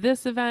 you did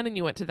this event and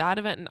you went to that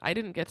event, and I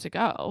didn't get to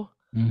go.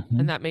 Mm-hmm.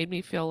 And that made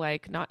me feel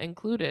like not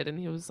included. And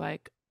he was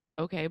like,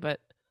 okay, but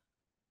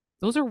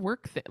those are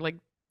work things. Like,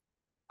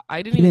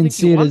 I didn't He even didn't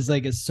think you see it want. as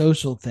like a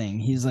social thing.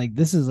 He's like,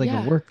 this is like a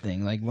Yeah. work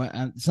thing. Like, what?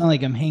 It's not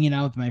like I'm hanging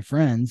out with my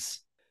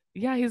friends.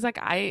 Yeah, he's like,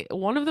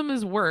 one of them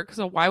is work,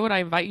 so why would I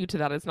invite you to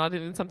that? It's not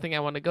even something I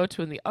want to go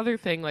to. And the other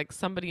thing, like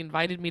somebody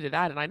invited me to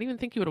that, and I didn't even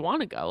think you would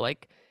want to go.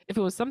 Like, if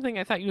it was something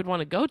I thought you would want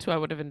to go to, I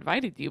would have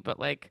invited you. But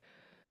like,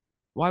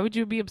 why would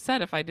you be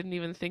upset if I didn't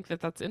even think that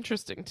that's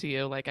interesting to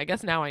you? Like, I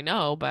guess now I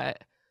know,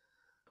 but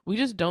we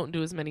just don't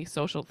do as many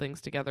social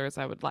things together as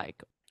I would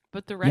like.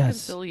 But the Yes.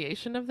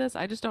 reconciliation of this,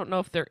 I just don't know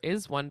if there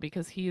is one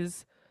because he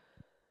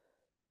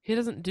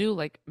doesn't do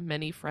like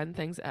many friend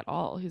things at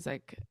all.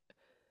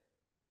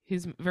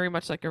 He's very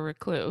much like a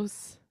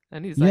recluse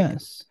and he's like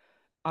Yes.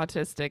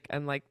 autistic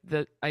and like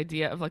the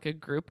idea of like a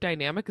group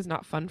dynamic is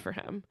not fun for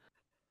him.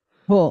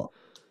 Well,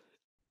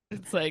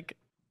 It's like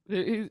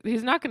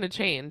he's not going to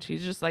change.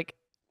 He's like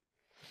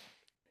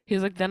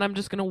then I'm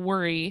just going to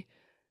worry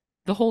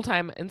the whole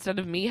time instead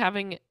of me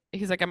having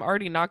he's like I'm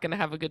already not going to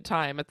have a good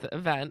time at the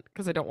event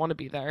because I don't want to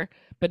be there,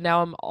 but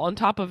now I'm on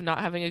top of not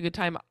having a good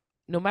time.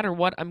 No matter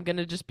what, I'm going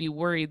to just be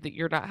worried that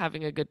you're not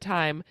having a good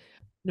time.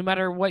 No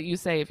matter what you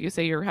say, if you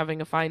say you're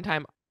having a fine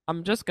time,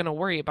 I'm just going to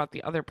worry about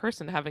the other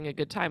person having a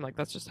good time. Like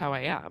that's just how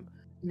I am.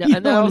 No, you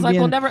and don't then I want to was be like,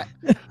 well, in. never.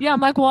 Yeah,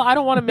 I'm like, well, I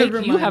don't want to make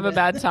Never you mind have a then.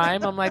 bad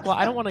time. I'm like, well,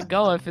 I don't want to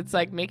go if it's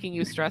like making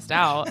you stressed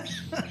out.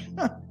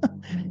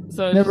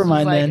 So it Never just was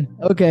mind like, then.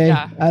 Okay.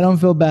 yeah, I don't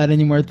feel bad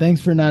anymore. Thanks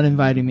for not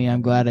inviting me.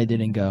 I'm glad I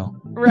didn't go.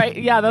 right.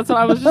 Yeah, that's what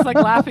I was just like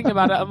laughing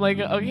about it. I'm like,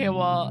 okay,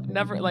 well,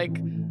 never, like,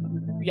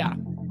 yeah,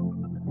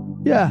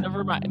 Yeah.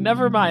 never mind.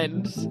 Never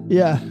mind.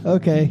 Yeah.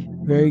 Okay.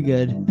 Very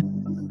good.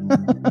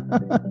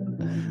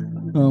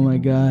 Oh my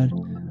God.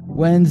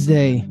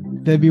 Wednesday,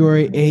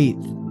 February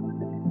 8th.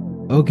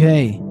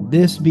 Okay.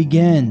 This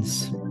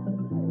begins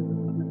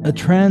a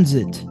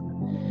transit,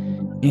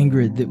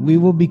 Ingrid, that we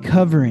will be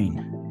covering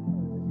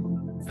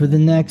for the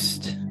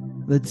next,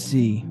 let's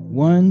see,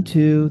 1,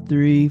 2,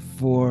 3,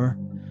 4,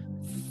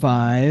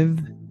 5,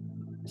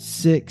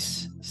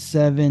 6,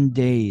 7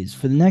 days.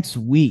 For the next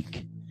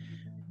week,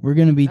 we're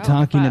going to be Oh,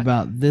 talking fuck.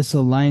 about this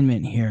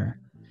alignment here,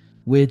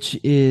 which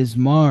is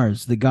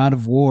Mars, the god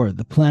of war,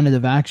 the planet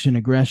of action,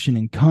 aggression,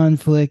 and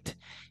conflict,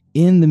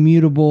 in the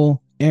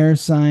mutable air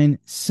sign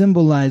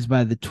symbolized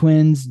by the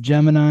twins,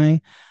 Gemini,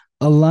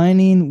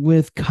 aligning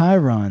with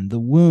Chiron, the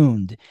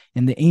wound,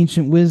 and the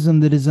ancient wisdom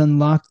that is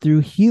unlocked through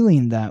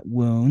healing that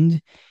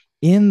wound,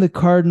 in the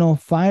cardinal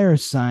fire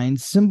sign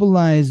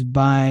symbolized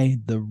by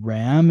the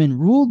ram and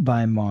ruled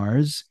by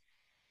Mars,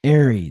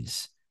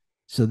 Aries.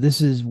 So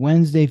this is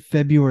Wednesday,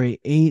 February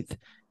 8th.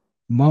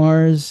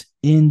 Mars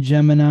in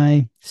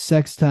Gemini,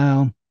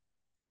 sextile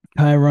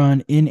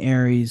Chiron in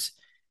Aries.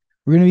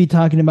 We're going to be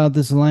talking about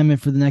this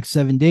alignment for the next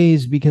 7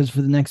 days because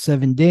for the next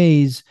 7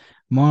 days,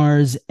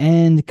 Mars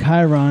and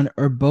Chiron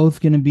are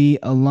both going to be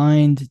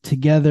aligned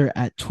together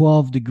at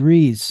 12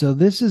 degrees. So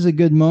this is a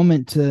good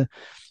moment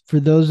for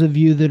those of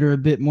you that are a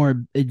bit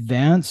more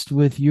advanced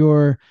with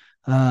your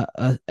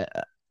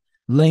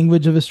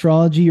language of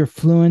astrology or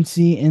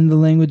fluency in the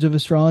language of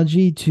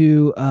astrology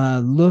to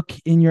look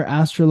in your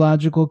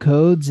astrological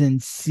codes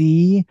and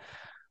see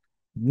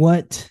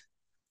what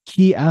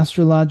key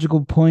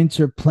astrological points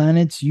or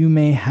planets you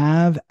may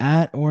have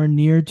at or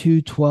near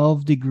to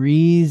 12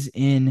 degrees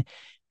in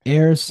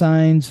air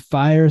signs,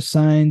 fire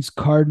signs,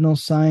 cardinal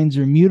signs,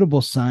 or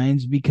mutable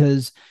signs,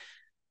 because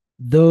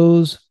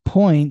those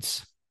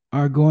points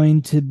are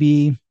going to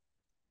be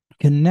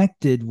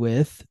connected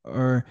with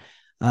or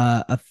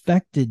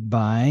affected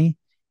by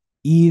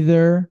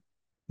either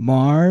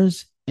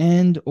Mars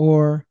and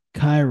or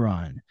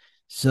Chiron.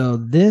 So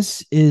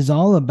this is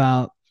all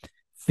about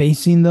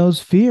facing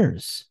those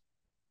fears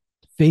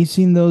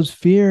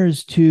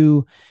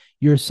to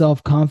your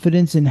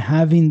self-confidence and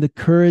having the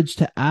courage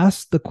to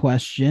ask the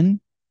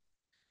question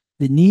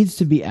that needs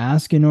to be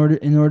asked in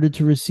order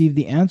to receive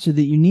the answer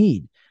that you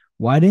need.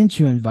 Why didn't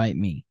you invite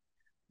me?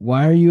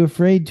 Why are you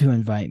afraid to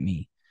invite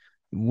me?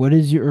 What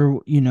is your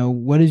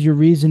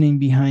reasoning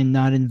behind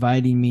not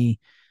inviting me?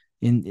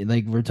 In,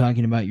 like, we're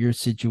talking about your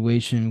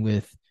situation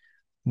with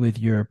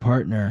your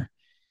partner,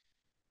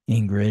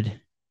 Ingrid,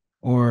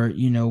 or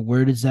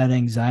where does that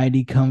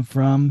anxiety come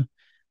from?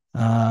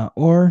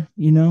 Or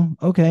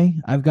okay,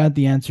 I've got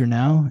the answer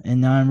now,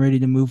 and now I'm ready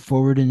to move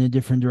forward in a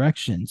different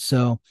direction.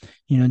 So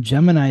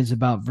Gemini is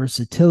about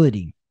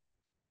versatility.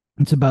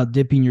 It's about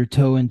dipping your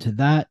toe into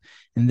that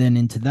and then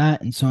into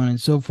that and so on and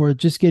so forth,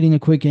 just getting a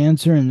quick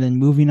answer and then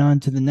moving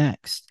on to the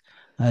next.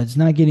 It's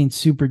not getting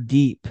super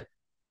deep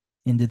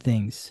into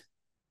things.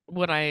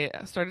 When I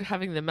started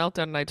having the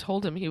meltdown and I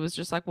told him, he was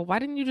just like, well, why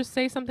didn't you just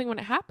say something when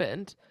it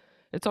happened?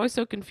 It's always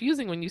so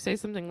confusing when you say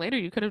something later.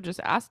 You could have just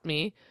asked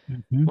me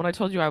Mm-hmm. when I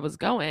told you I was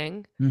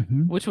going,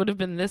 Mm-hmm. which would have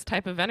been this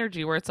type of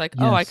energy where it's like,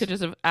 oh, I Yes, could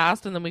just have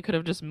asked and then we could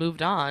have just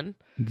moved on.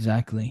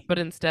 exactly. But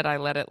instead, I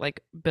let it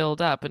like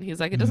build up. And he's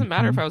like, it doesn't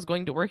matter if Mm-hmm. I was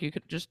going to work. You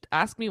could just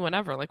ask me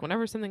whenever. Like,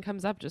 whenever something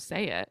comes up, just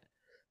say it.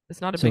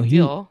 It's not a So big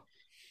deal.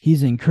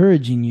 he's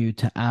encouraging you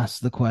to ask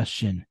the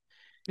question.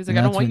 He's And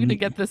like, I don't that's want what you to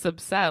get this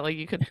upset. Like,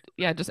 you could,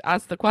 yeah, just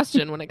ask the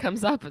question when it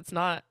comes up. It's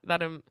not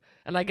that and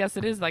I guess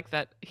it is like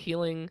that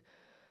healing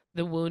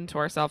the wound to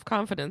our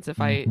self-confidence. If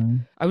Mm-hmm.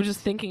 I was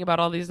just thinking about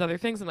all these other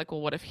things and like, well,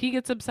 what if he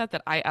gets upset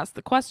that I asked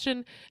the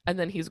question and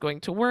then he's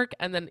going to work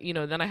and then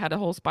then I had a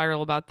whole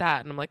spiral about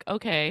that and I'm like,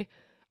 okay,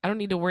 I don't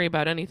need to worry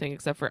about anything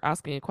except for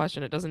asking a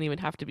question. It doesn't even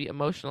have to be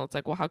emotional. It's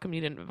like, well, how come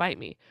you didn't invite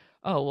me?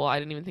 Oh, well, I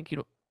didn't even think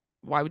you'd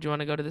why would you want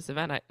to go to this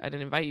event? I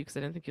didn't invite you because I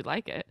didn't think you'd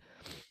like it.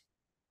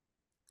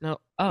 No.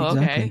 Oh,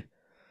 okay. Exactly.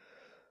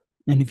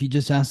 And if you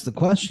just ask the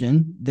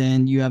question,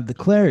 then you have the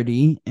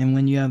clarity. And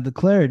when you have the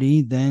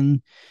clarity,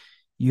 then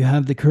you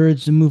have the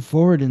courage to move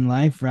forward in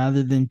life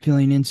rather than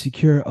feeling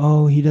insecure.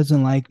 Oh, he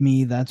doesn't like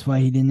me. That's why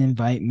he didn't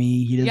invite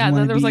me. He Yeah, doesn't and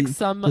want then to there was like be,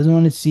 some doesn't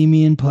want to see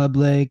me in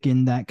public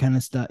and that kind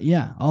of stuff.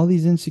 Yeah, all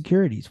these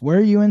insecurities. Where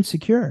are you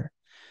insecure?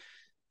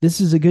 This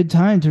is a good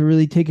time to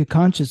really take a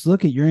conscious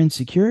look at your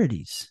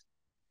insecurities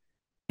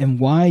and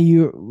why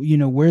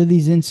where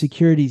these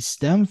insecurities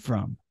stem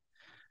from.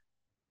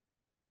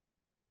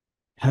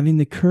 Having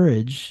the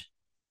courage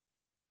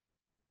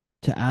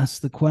to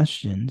ask the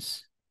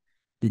questions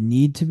that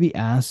need to be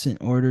asked in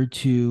order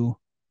to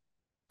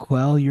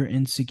quell your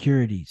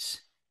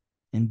insecurities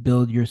and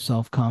build your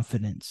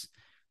self-confidence.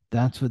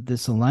 That's what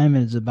this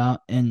alignment is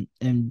about. And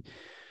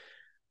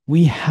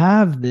we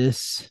have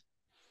this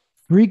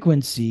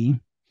frequency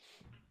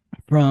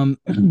from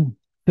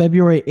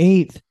February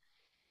 8th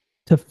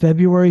to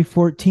February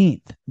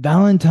 14th,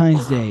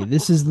 Valentine's Day.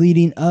 This is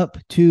leading up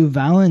to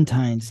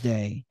Valentine's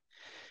Day,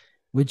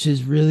 which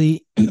is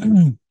really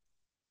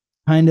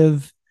kind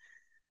of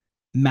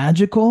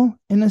magical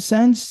in a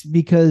sense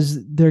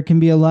because there can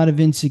be a lot of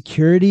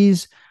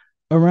insecurities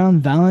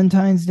around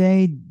Valentine's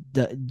Day.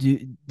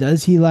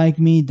 Does he like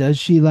me? Does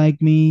she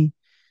like me?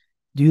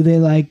 Do they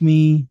like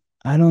me?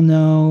 I don't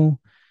know.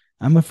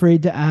 I'm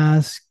afraid to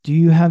ask. Do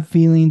you have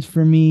feelings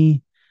for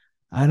me?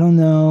 I don't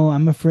know.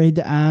 I'm afraid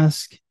to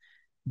ask.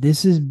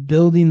 This is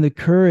building the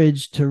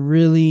courage to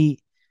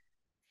really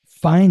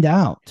find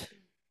out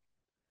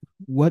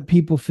what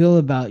people feel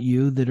about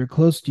you that are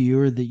close to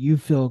you or that you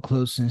feel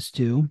closeness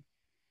to,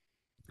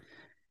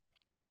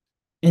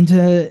 and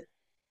to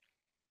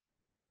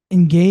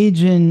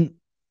engage in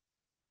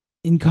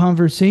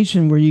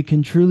conversation where you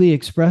can truly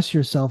express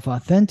yourself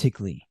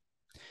authentically.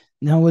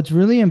 Now, what's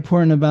really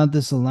important about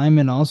this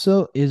alignment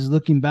also is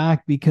looking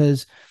back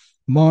because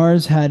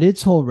Mars had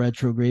its whole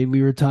retrograde.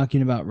 We were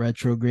talking about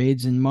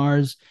retrogrades, and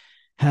Mars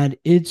had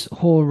its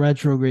whole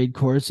retrograde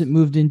course. It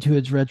moved into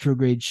its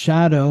retrograde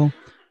shadow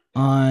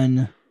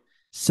on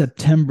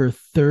September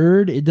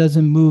 3rd. It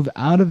doesn't move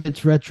out of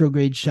its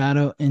retrograde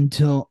shadow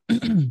until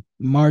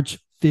March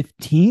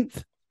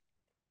 15th.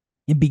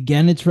 It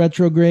began its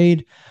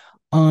retrograde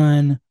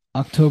on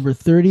October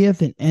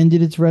 30th and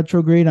ended its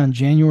retrograde on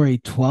January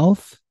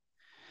 12th.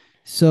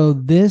 So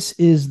this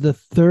is the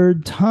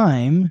third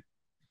time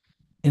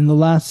in the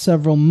last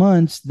several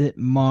months that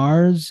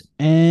Mars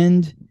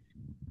and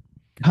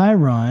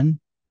Chiron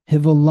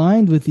have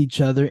aligned with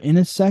each other in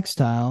a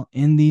sextile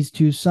in these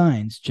two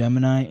signs,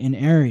 Gemini and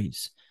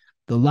Aries.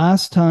 The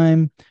last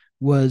time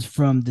was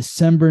from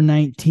December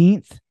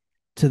 19th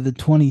to the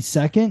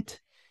 22nd,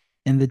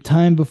 and the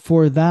time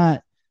before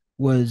that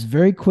was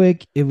very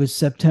quick. It was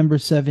September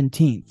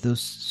 17th.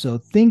 So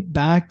think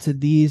back to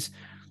these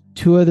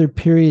two other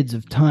periods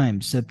of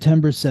time,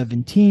 September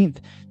 17th,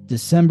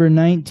 December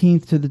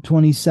 19th to the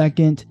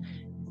 22nd.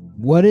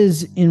 What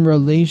is in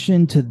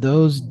relation to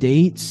those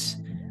dates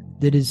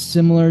that is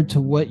similar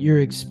to what you're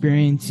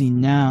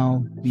experiencing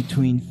now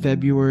between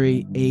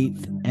February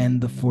 8th and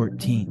the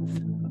 14th?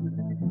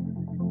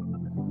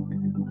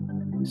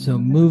 So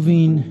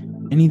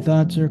moving Any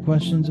thoughts or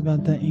questions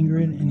about that,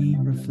 Ingrid? Any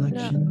No,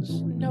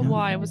 reflections? no. Well,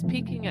 I was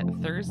peeking at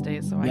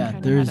Thursday, so I Yeah, kind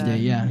of had Thursday. a.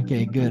 Yeah.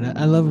 Okay, good.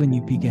 I love when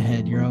you peek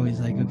ahead. You're always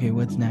like, okay,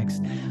 what's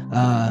next?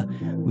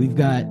 We've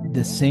got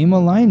the same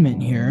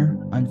alignment here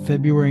on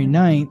February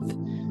 9th.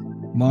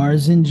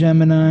 Mars in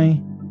Gemini,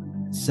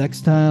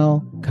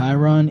 sextile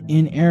Chiron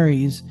in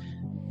Aries.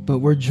 But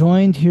we're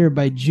joined here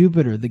by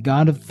Jupiter, the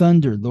god of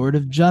thunder, lord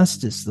of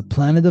justice, the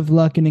planet of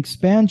luck and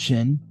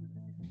expansion,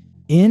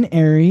 in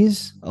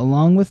Aries,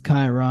 along with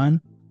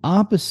Chiron,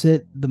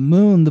 opposite the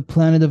moon, the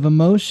planet of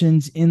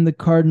emotions, in the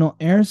cardinal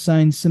air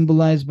sign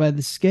symbolized by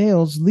the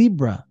scales,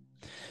 Libra.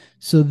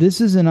 So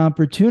this is an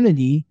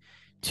opportunity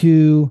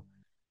to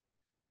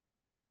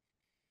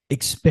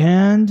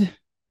expand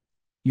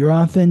your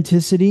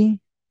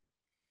authenticity,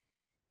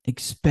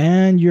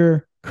 expand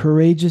your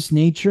courageous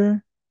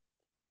nature,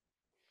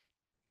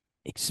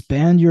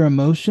 expand your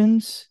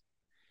emotions,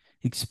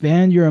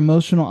 expand your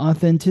emotional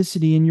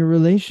authenticity in your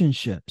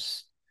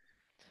relationships.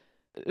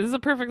 This is a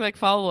perfect like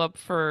follow up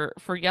for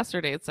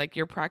yesterday. It's like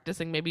you're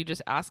practicing maybe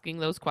just asking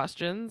those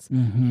questions,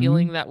 Mm-hmm.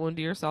 healing that wound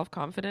to your self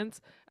confidence,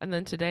 and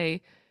then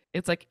today,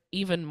 it's like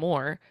even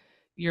more.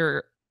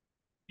 You're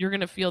you're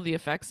gonna feel the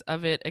effects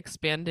of it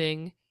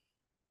expanding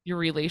your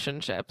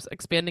relationships,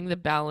 expanding the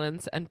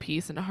balance and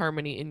peace and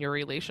harmony in your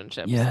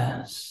relationships.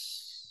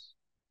 Yes.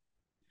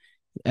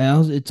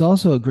 It's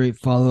also a great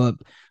follow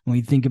up when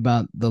we think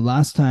about the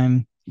last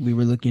time we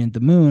were looking at the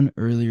moon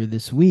earlier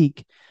this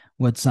week.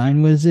 What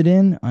sign was it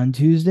in on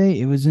Tuesday?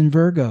 It was in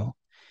Virgo.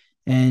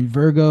 And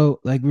Virgo,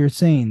 like we were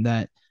saying,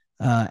 that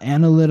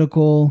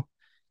analytical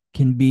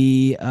can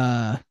be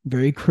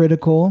very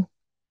critical.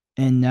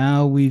 And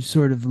now we've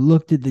sort of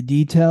looked at the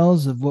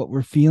details of what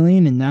we're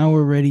feeling, and now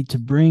we're ready to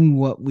bring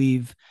what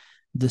we've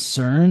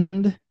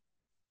discerned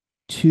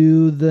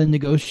to the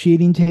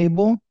negotiating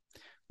table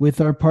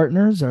with our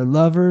partners, our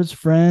lovers,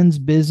 friends,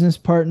 business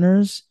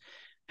partners,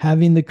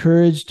 having the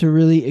courage to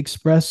really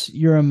express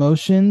your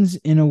emotions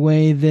in a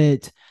way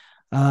that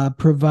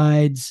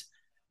provides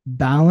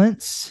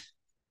balance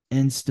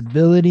and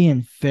stability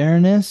and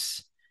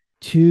fairness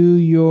to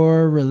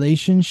your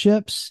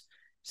relationships.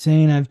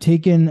 Saying, I've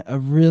taken a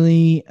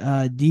really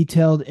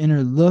detailed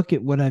inner look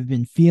at what I've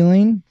been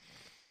feeling,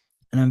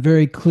 and I'm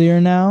very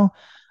clear now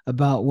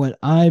about what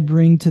I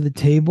bring to the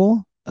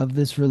table of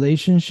this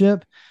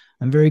relationship.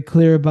 I'm very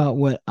clear about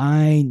what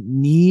I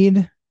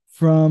need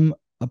from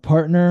a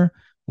partner,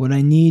 what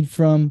I need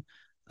from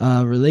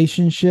a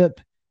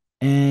relationship.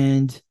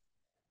 And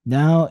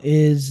now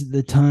is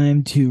the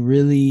time to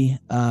really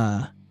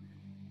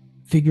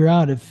figure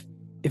out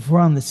if we're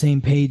on the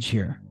same page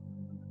here.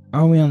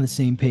 Are we on the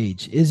same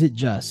page? Is it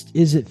just?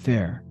 Is it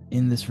fair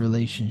in this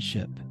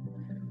relationship?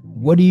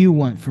 What do you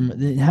want from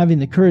having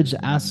the courage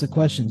to ask the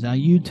questions? Now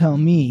you tell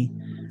me,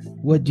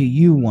 what do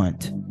you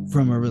want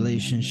from a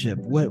relationship?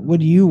 What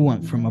do you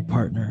want from a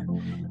partner?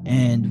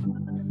 And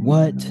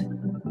what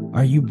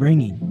are you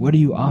bringing? What are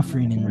you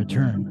offering in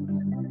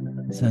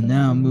return? So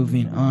now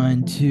moving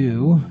on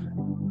to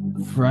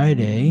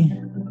Friday,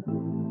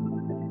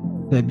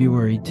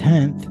 February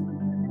 10th.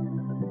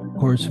 Of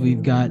course,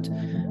 we've got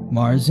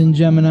Mars in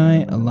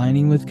Gemini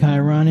aligning with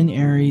Chiron in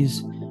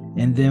Aries,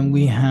 and then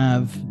we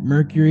have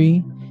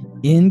Mercury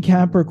in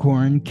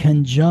Capricorn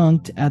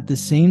conjunct at the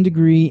same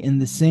degree in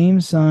the same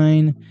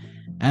sign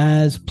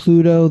as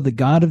Pluto, the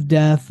god of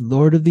death,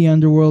 lord of the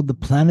underworld, the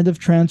planet of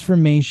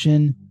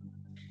transformation,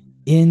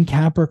 in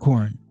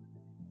Capricorn.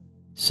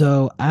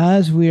 So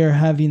as we are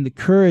having the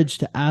courage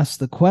to ask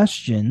the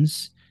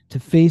questions, to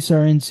face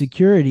our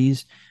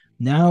insecurities,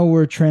 now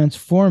we're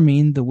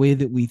transforming the way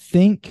that we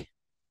think,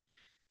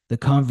 the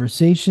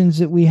conversations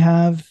that we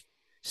have,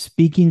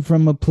 speaking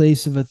from a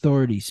place of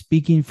authority,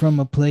 speaking from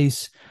a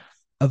place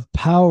of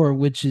power,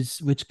 which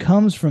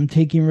comes from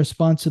taking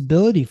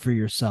responsibility for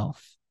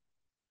yourself.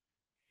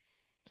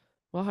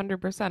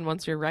 100%.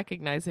 Once you're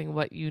recognizing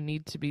what you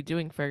need to be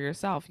doing for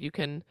yourself, you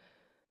can,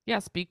 yeah,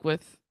 speak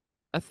with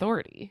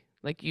authority.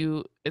 Like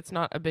it's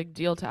not a big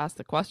deal to ask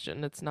the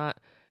question. It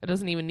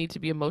doesn't even need to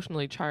be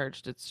emotionally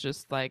charged. It's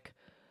just like,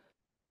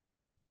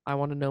 I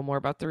want to know more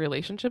about the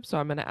relationship, so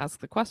I'm going to ask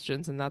the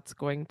questions, and that's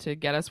going to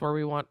get us where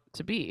we want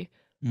to be.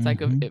 It's like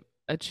Mm-hmm.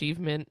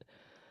 achievement,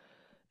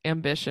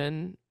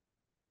 ambition.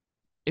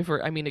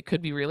 I mean, it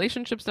could be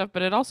relationship stuff,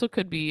 but it also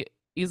could be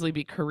easily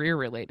be career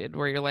related,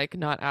 where you're like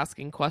not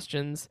asking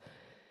questions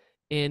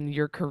in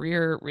your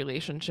career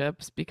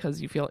relationships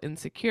because you feel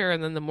insecure.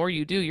 And then the more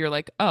you do, you're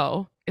like,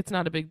 oh, it's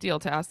not a big deal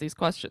to ask these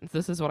questions.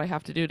 This is what I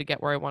have to do to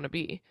get where I want to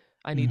be.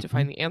 I need to Mm-hmm.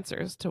 find the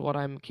answers to what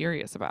I'm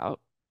curious about.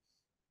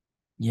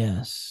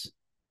 Yes.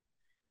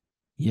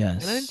 And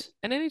Yes.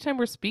 and anytime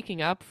we're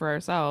speaking up for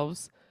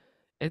ourselves,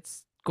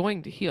 it's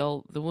going to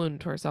heal the wound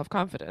to our self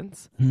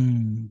confidence.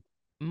 Hmm.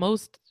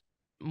 Most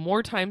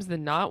More times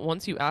than not,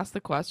 once you ask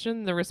the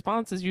question, the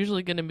response is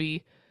usually going to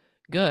be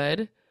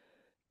good.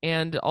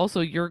 And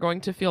also, you're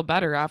going to feel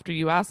better after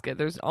you ask it.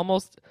 There's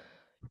almost,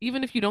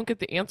 even if you don't get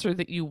the answer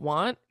that you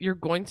want, you're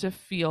going to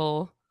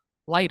feel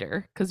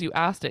lighter because you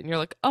asked it and you're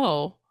like,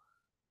 oh,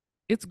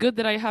 it's good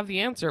that I have the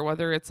answer,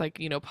 whether it's like,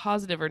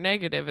 positive or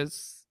negative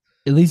is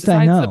At least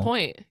I besides the know.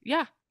 point.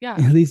 Yeah, yeah.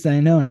 At least I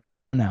know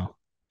now.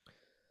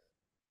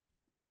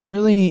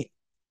 Really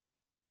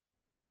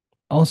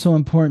also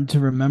important to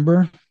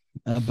remember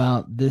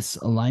about this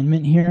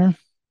alignment here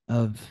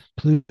of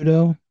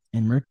Pluto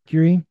and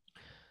Mercury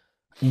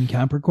in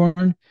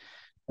Capricorn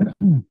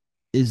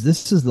is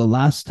this is the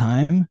last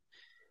time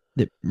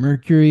that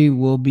Mercury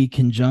will be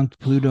conjunct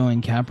Pluto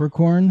in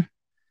Capricorn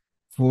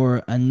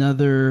for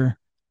another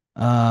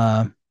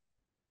well,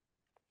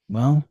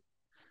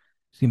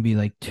 it's gonna be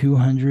like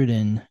 200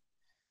 and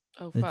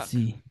Oh let's fuck.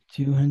 see,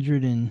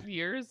 200 and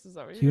Years? Is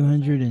that what you're gonna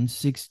say?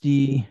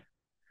 260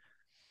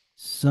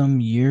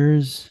 some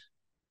years.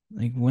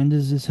 Like, when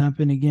does this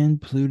happen again?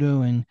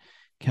 Pluto and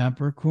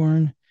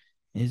Capricorn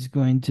is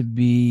going to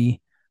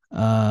be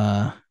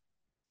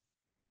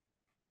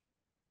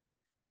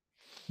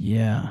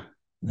yeah,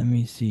 let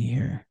me see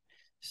here.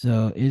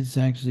 So it's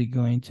actually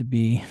going to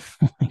be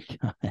oh my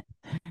god.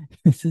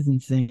 This is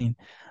insane.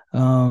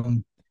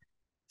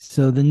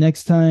 So the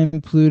next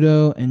time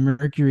Pluto and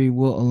Mercury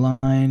will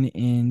align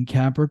in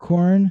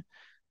Capricorn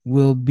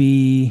will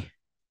be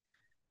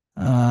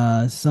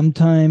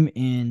sometime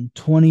in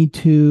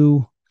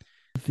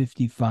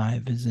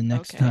 2255 is the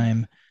next Okay.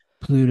 time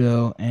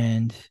Pluto,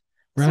 and So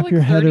wrap like your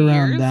head 30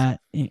 around years? that.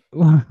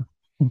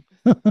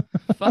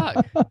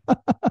 Fuck.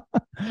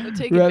 Gotta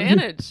take wrap your,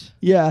 advantage.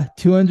 yeah,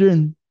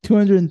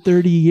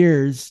 230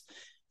 years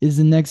is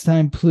the next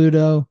time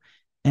Pluto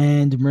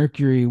and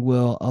Mercury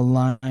will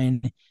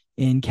align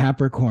in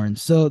Capricorn.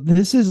 So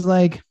this is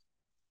like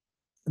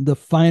the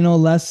final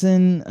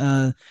lesson,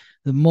 the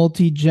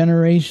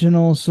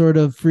multi-generational sort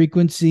of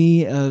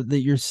frequency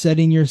that you're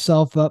setting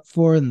yourself up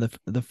for, and the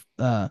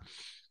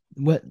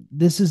what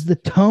this is the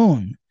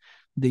tone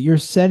that you're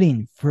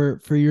setting for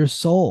your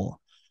soul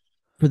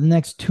for the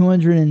next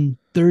 230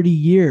 Oh,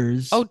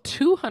 years.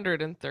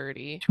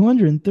 230.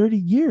 230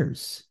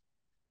 years.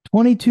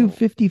 Well, we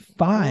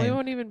 2255.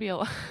 won't even be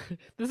alive.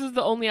 This is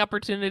the only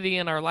opportunity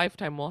in our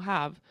lifetime we'll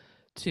have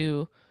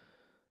to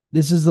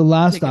This is the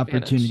last take advantage.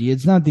 opportunity.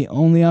 It's not the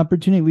only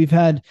opportunity. We've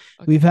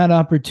Okay. had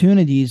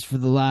opportunities for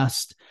the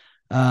last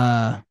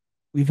uh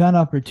we've had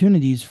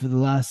opportunities for the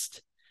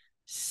last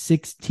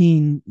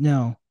 16,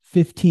 no,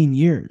 15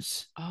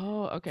 years.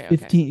 Oh, okay, okay.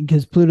 15,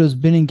 because Pluto's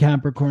been in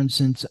Capricorn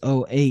since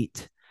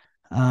 '08.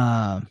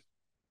 Uh,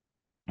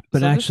 but So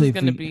this actually is if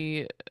going to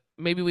we be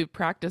maybe we've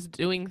practiced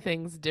doing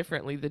things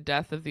differently, the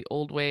death of the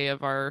old way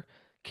of our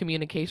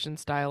communication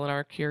style and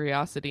our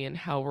curiosity and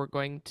how we're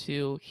going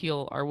to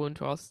heal our wound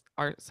to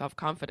our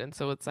self-confidence.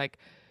 So it's like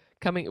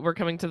we're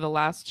coming to the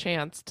last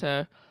chance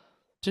to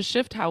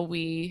shift how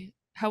we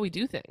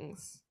do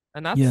things.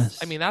 And that's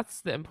I mean yes.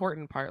 that's the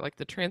important part, like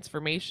the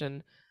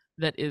transformation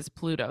that is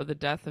Pluto, the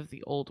death of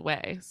the old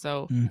way.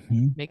 So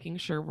Mhm. making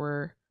sure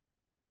we're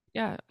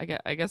yeah,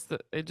 I guess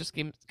that it just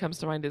comes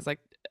to mind is like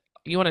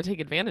you want to take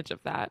advantage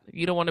of that.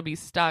 You don't want to be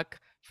stuck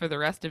for the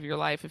rest of your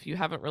life if you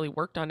haven't really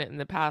worked on it in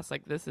the past.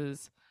 Like this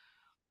is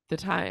the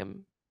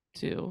time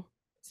to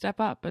step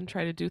up and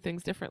try to do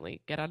things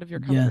differently. Get out of your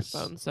comfort Yes.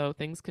 zone so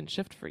things can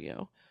shift for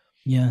you.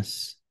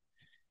 Yes.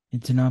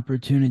 It's an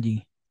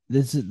opportunity.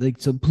 This is like,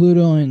 so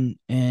Pluto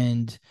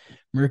and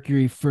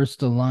Mercury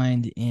first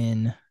aligned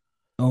in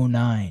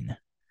 '09.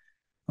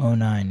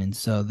 '09, and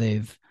so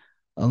they've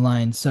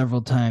aligned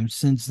several times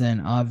since then,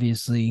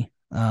 obviously,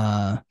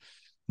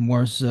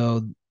 more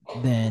so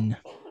than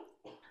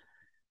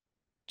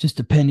just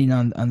depending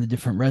on the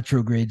different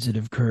retrogrades that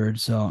have occurred.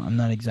 So I'm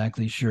not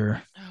exactly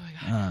sure Oh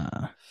my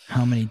god.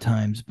 how many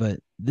times, but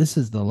this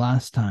is the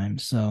last time.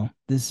 So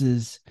this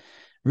is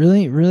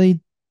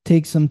really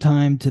take some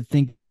time to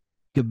think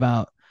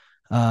about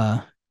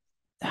uh,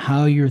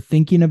 how you're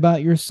thinking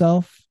about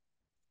yourself,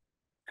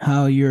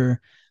 how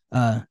you're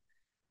uh,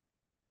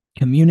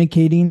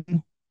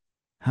 communicating,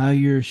 how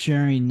you're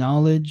sharing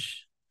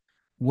knowledge.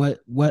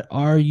 What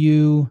are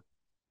you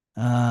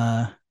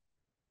uh,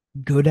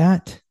 good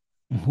at?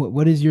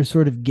 What is your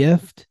sort of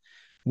gift?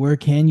 Where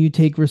can you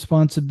take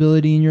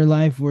responsibility in your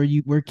life?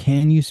 Where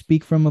can you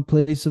speak from a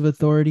place of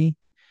authority?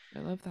 I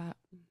love that.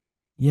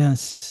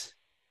 Yes.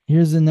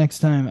 Here's the next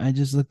time. I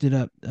just looked it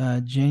up.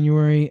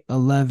 January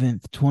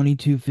 11th,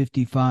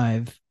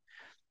 2255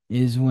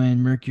 is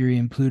when Mercury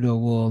and Pluto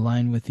will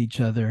align with each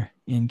other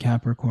in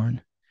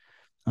Capricorn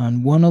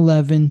on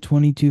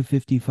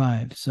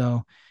 1/11/2255.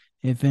 So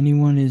if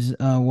anyone is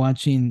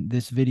watching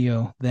this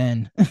video,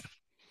 then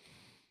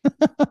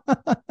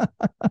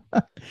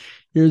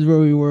here's where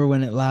we were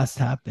when it last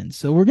happened.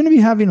 So we're going to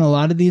be having a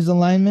lot of these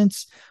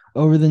alignments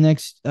over the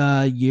next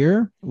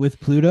year with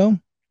Pluto,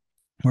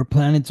 where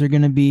planets are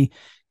going to be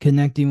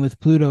connecting with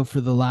Pluto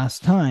for the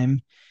last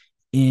time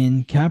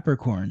in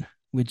Capricorn,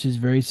 which is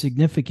very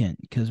significant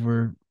because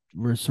we're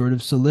sort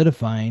of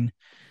solidifying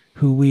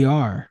who we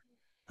are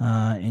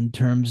in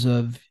terms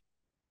of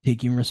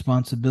taking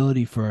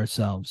responsibility for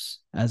ourselves,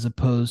 as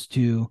opposed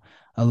to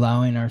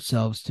allowing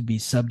ourselves to be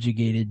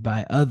subjugated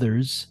by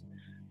others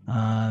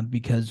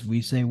because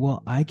we say,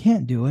 well, I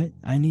can't do it.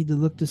 I need to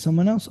look to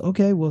someone else.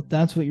 Okay, well, if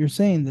that's what you're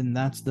saying, then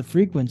that's the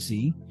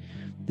frequency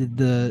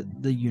that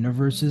the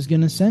universe is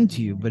going to send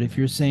to you. But if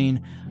you're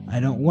saying, I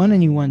don't want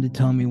anyone to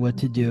tell me what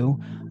to do,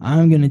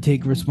 I'm going to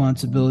take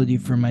responsibility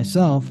for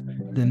myself,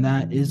 then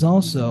that is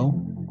also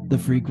the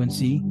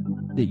frequency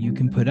that you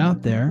can put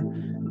out there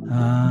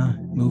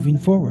moving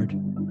forward.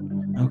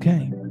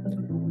 Okay.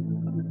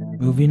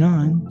 Moving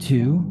on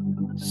to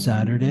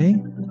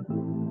Saturday,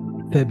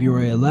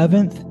 February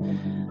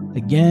 11th.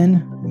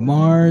 Again,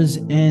 Mars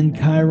and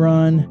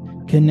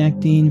Chiron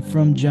connecting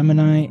from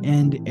Gemini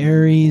and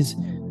Aries.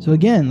 So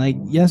again, like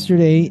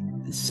yesterday,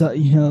 so,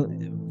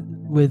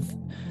 with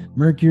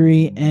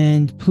Mercury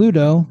and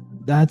Pluto,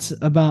 that's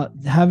about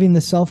having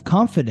the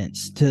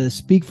self-confidence to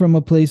speak from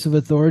a place of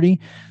authority.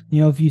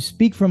 If you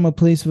speak from a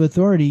place of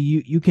authority,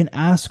 you can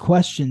ask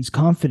questions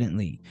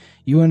confidently.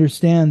 You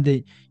understand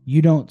that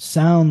you don't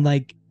sound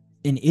like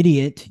an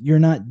idiot. You're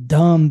not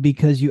dumb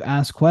because you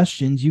ask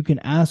questions. You can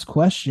ask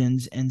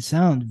questions and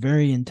sound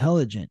very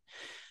intelligent.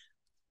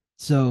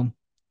 So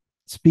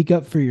speak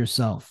up for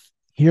yourself.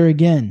 Here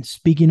again,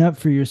 speaking up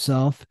for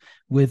yourself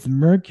with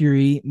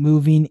Mercury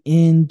moving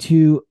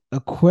into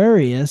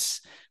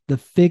Aquarius, the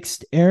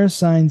fixed air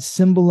sign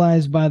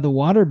symbolized by the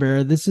water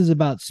bearer. This is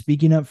about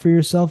speaking up for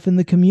yourself in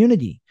the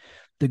community,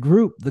 the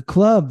group, the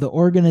club, the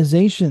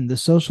organization, the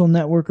social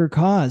network or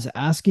cause,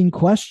 asking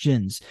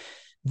questions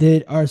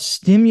that are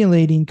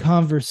stimulating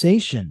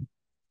conversation.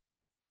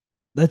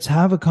 Let's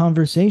have a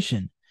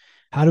conversation.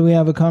 How do we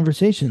have a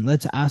conversation?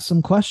 Let's ask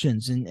some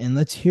questions and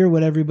let's hear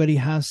what everybody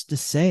has to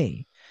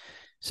say.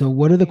 So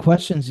what are the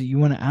questions that you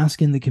want to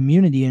ask in the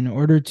community in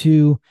order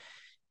to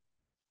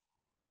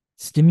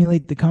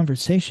stimulate the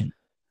conversation?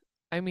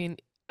 I mean,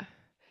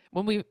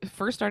 when we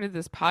first started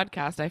this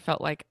podcast, I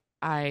felt like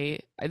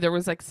there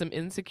was like some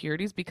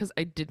insecurities because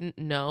I didn't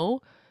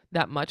know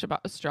that much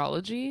about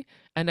astrology,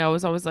 and I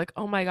was always like,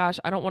 "Oh my gosh,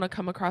 I don't want to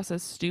come across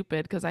as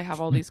stupid because I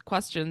have all these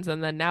questions."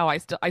 And then now I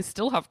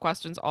still have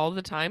questions all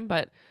the time,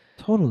 but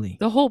Totally.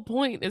 the whole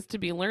point is to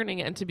be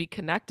learning and to be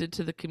connected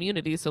to the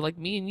community. So like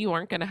me and you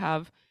aren't going to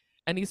have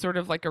any sort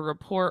of like a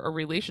rapport or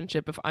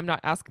relationship if I'm not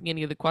asking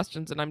any of the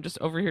questions and I'm just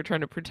over here trying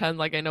to pretend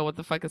like I know what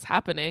the fuck is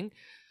happening.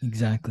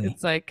 Exactly.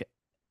 It's like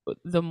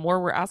the more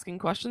we're asking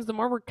questions, the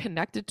more we're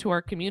connected to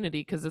our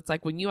community, because it's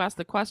like when you ask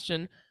the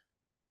question,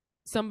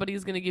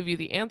 somebody's going to give you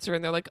the answer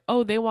and they're like,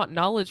 "Oh, they want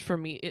knowledge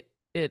from me."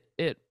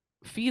 It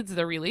feeds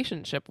the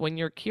relationship when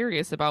you're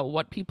curious about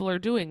what people are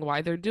doing,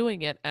 why they're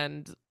doing it,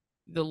 and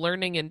the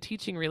learning and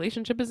teaching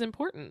relationship is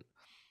important.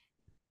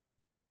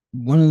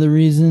 One of the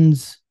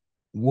reasons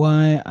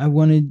why I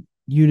wanted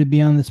you to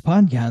be on this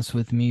podcast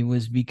with me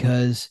was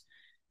because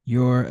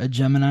you're a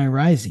Gemini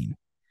rising,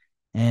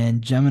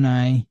 and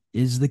Gemini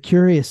is the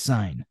curious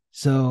sign.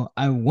 So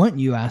I want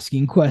you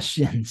asking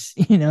questions.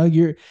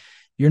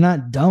 You're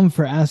not dumb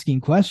for asking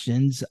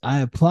questions. I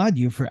applaud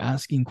you for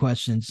asking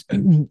questions.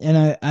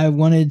 And I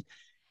wanted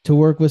to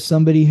work with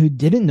somebody who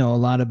didn't know a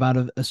lot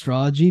about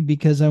astrology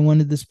because I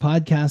wanted this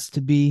podcast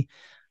to be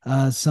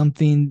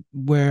something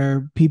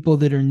where people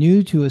that are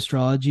new to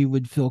astrology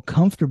would feel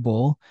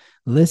comfortable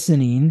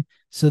listening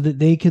so that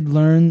they could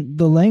learn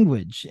the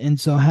language. And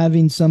so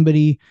having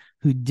somebody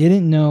who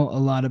didn't know a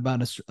lot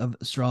about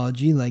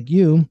astrology like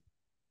you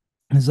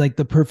is like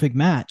the perfect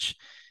match,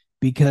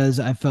 because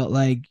I felt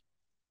like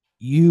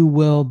you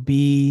will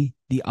be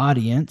the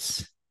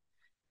audience,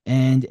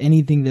 and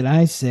anything that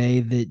I say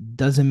that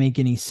doesn't make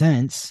any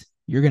sense,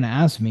 you're going to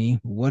ask me,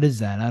 what is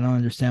that? I don't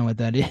understand what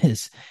that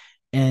is.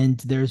 And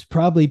there's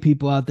probably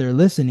people out there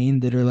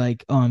listening that are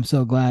like, oh, I'm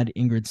so glad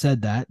Ingrid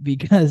said that,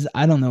 because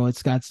I don't know what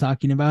Scott's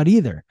talking about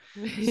either.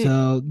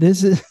 So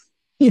this is,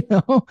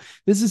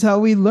 this is how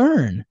we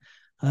learn.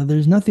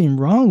 There's nothing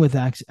wrong with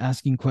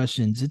asking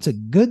questions. It's a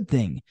good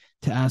thing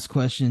to ask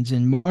questions.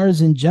 And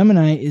Mars in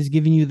Gemini is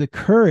giving you the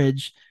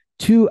courage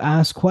to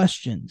ask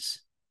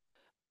questions.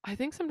 I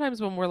think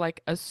sometimes when we're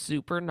like a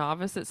super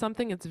novice at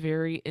something, it's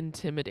very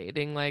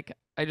intimidating. Like,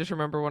 I just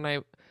remember when I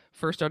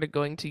first started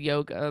going to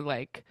yoga,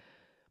 like,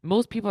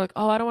 most people are like,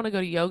 "Oh, I don't want to go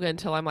to yoga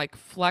until I'm like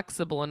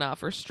flexible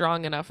enough or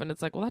strong enough." And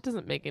it's like, well, that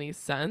doesn't make any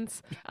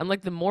sense. And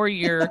like the more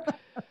you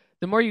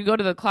go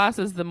to the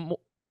classes,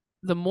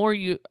 the more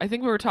you, I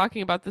think we were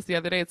talking about this the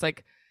other day. It's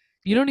like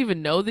you don't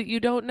even know that you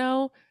don't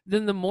know.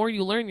 Then the more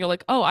you learn, you're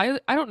like, "Oh, I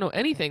don't know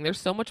anything. There's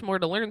so much more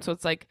to learn." So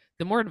it's like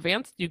the more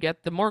advanced you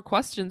get, the more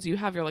questions you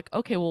have. You're like,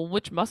 "Okay, well,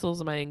 which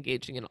muscles am I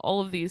engaging in?"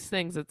 All of these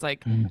things. It's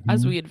like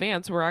as we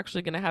advance, we're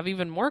actually going to have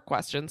even more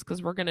questions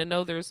because we're going to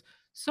know there's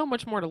so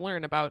much more to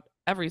learn about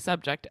every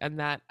subject, and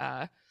that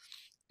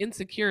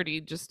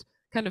insecurity just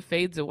kind of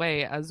fades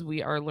away as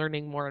we are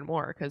learning more and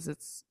more, because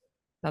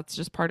that's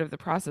just part of the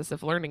process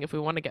of learning. If we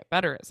want to get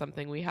better at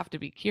something, we have to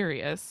be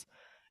curious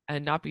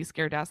and not be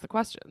scared to ask the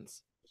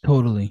questions.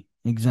 Totally.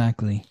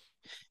 Exactly.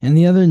 And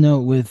the other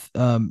note with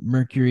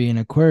Mercury and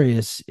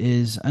Aquarius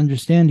is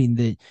understanding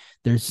that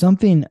there's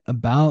something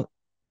about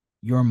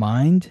your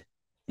mind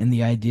and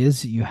the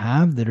ideas that you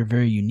have that are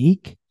very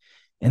unique,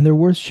 and they're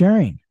worth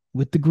sharing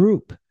with the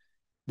group.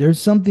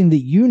 There's something that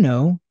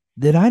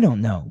that I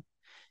don't know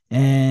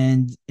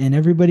and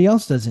everybody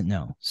else doesn't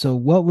know. So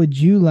what would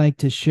you like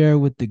to share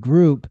with the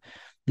group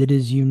that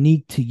is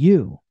unique to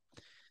you?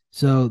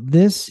 So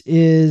this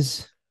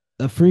is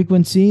a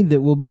frequency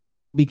that will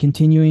be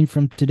continuing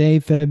from today,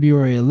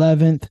 February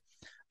 11th,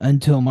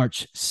 until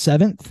March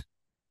 7th.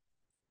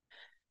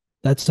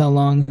 That's how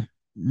long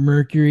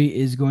Mercury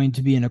is going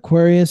to be in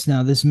Aquarius.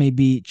 Now, this may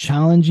be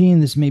challenging.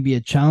 This may be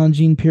a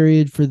challenging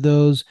period for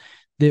those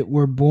that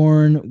were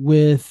born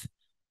with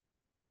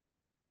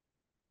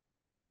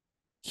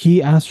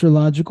key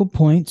astrological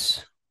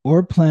points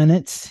or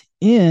planets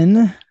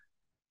in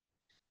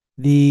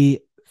the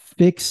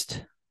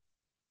fixed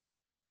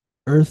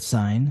earth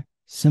sign,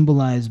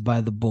 symbolized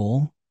by the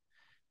bull,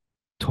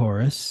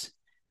 Taurus,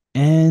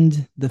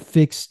 and the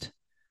fixed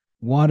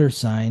water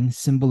sign,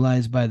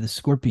 symbolized by the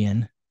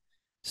scorpion,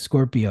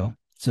 Scorpio.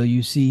 So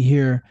you see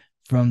here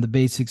from the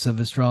basics of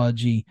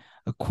astrology,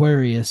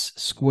 Aquarius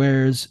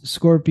squares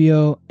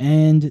Scorpio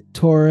and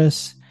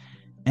Taurus,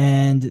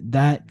 and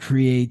that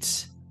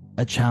creates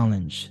a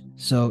challenge.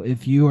 So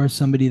if you are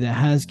somebody that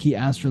has key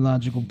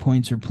astrological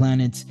points or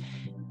planets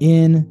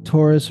in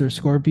Taurus or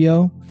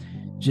Scorpio,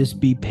 just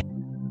be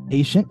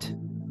patient,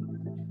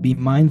 be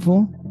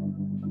mindful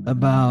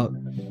about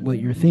what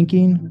you're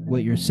thinking,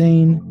 what you're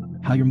saying,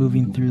 how you're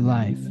moving through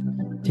life.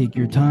 Take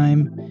your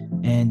time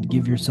and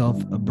give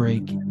yourself a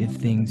break if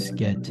things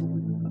get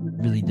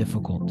really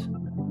difficult.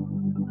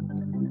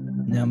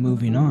 Now,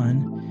 moving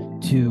on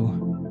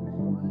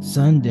to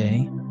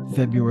Sunday,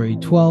 February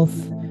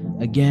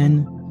 12th.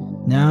 Again,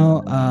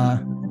 now,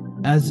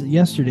 as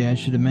yesterday, I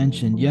should have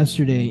mentioned,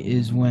 yesterday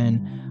is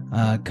when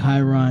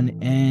Chiron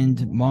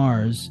and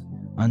Mars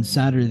on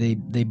Saturday,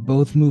 they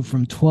both move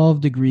from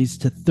 12 degrees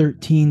to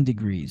 13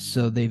 degrees.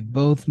 So they've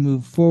both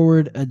moved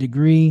forward a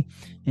degree.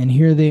 And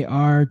here they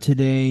are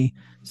today,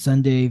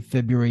 Sunday,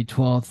 February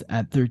 12th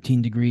at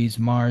 13 degrees,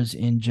 Mars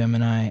in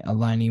Gemini,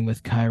 aligning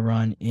with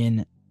Chiron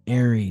in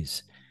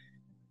Aries.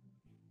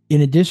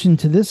 In addition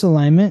to this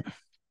alignment,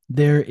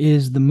 there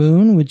is the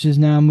moon, which is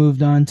now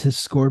moved on to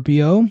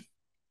Scorpio,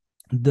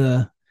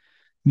 the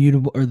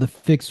mutable or the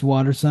fixed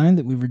water sign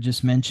that we were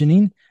just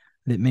mentioning,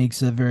 that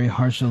makes a very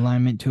harsh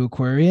alignment to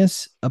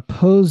Aquarius,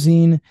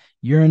 opposing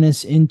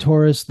Uranus in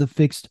Taurus, the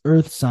fixed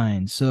earth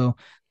sign. So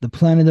the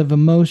planet of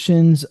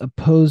emotions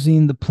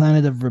opposing the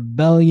planet of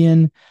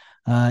rebellion.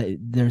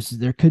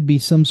 There could be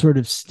some sort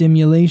of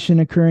stimulation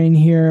occurring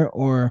here,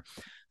 or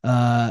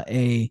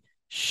a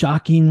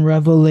shocking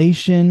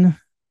revelation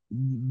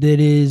that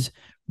is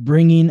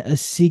bringing a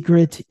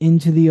secret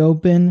into the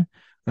open,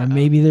 or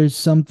maybe there's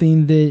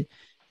something that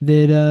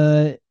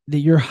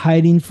you're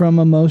hiding from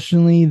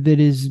emotionally that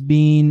is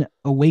being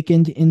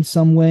awakened in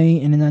some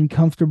way, in an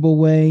uncomfortable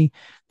way,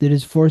 that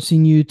is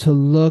forcing you to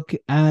look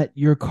at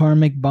your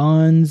karmic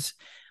bonds,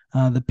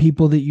 the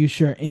people that you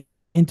share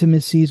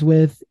intimacies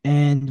with,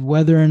 and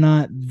whether or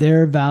not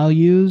their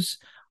values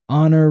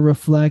honor,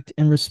 reflect,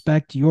 and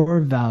respect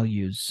your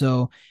values.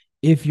 So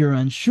if you're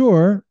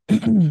unsure,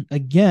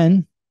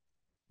 again,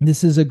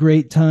 this is a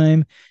great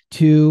time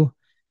to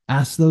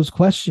ask those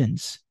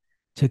questions,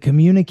 to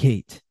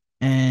communicate,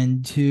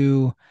 and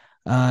to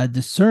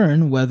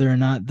discern whether or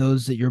not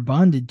those that you're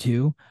bonded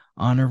to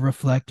honor,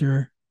 reflect,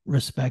 or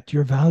respect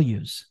your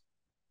values.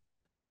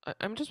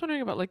 I'm just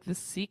wondering about like the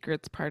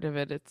secrets part of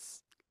it.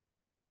 It's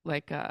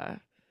like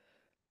a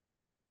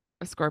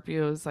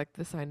Scorpio is like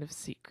the sign of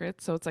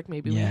secrets. So it's like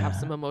maybe we have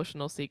some Yeah.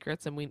 emotional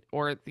secrets and we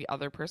or the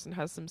other person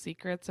has some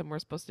secrets and we're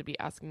supposed to be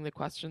asking the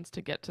questions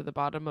to get to the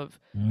bottom of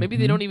maybe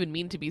they Mm-hmm. don't even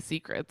mean to be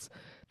secrets.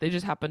 They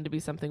just happen to be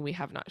something we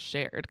have not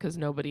shared because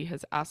nobody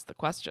has asked the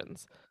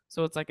questions.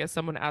 So it's like as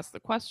someone asks the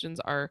questions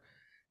are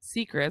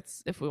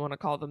secrets, if we want to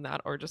call them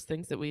that, or just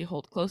things that we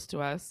hold close to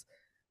us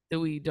that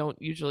we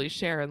don't usually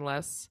share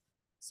unless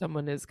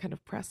someone is kind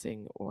of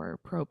pressing or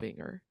probing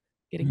or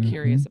getting Mm-hmm.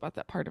 curious about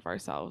that part of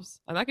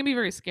ourselves. And that can be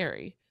very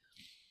scary.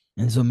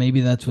 And so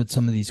maybe that's what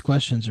some of these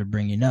questions are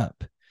bringing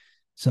up.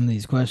 Some of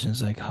these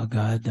questions, like, oh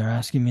God, they're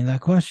asking me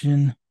that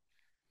question.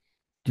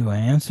 Do I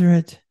answer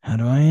it? How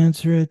do I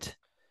answer it?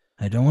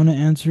 I don't want to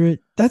answer it.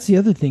 That's the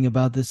other thing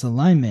about this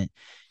alignment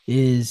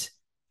is,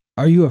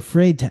 are you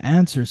afraid to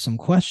answer some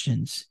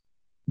questions?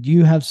 Do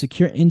you have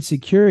secure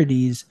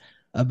insecurities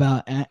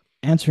about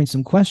answering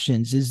some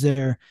questions? Is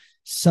there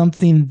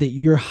something that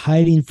you're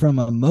hiding from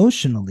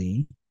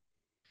emotionally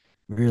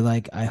where you're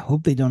like, I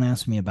hope they don't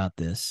ask me about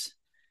this,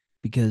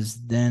 because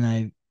then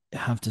I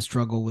have to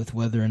struggle with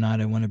whether or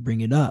not I want to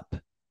bring it up?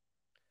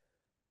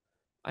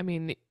 I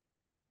mean,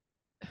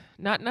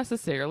 not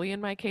necessarily in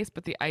my case,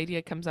 but the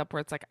idea comes up where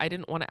it's like, I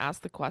didn't want to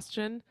ask the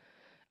question.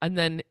 And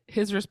then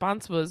his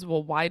response was,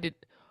 well,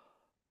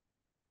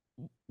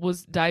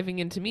 was diving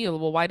into me,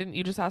 well, why didn't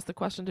you just ask the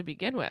question to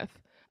begin with?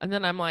 And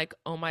then I'm like,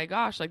 oh my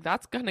gosh, like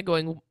that's kind of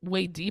going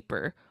way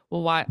deeper.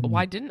 Well,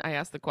 why didn't I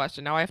ask the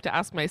question? Now I have to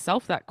ask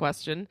myself that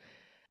question.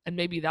 And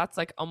maybe that's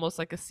like almost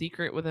like a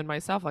secret within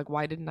myself. Like,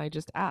 why didn't I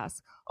just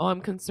ask? Oh, I'm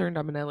concerned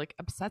I'm gonna like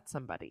upset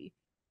somebody.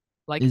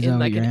 Like Is that in what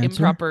like your an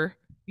answer? improper,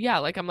 yeah,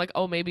 like I'm like,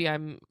 oh, maybe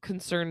I'm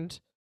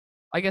concerned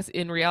I guess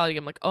in reality,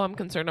 I'm like, oh, I'm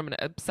concerned I'm going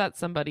to upset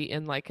somebody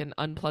in like an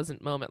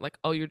unpleasant moment. Like,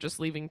 oh, you're just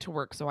leaving to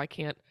work, so I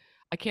can't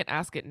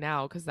ask it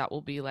now because that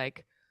will be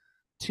like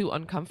too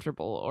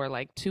uncomfortable or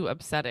like too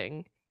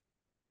upsetting.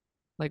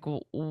 Like,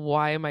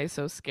 why am I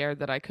so scared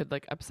that I could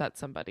like upset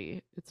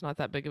somebody? It's not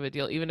that big of a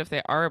deal, even if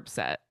they are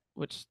upset,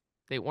 which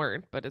they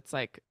weren't. But it's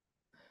like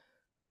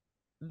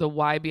the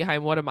why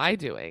behind what am I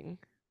doing?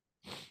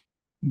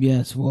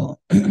 Yes,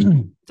 well,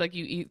 It's like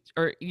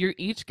you're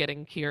each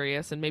getting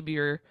curious, and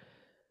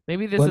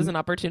maybe this what is an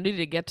opportunity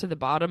to get to the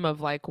bottom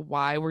of like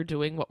why we're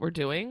doing what we're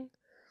doing.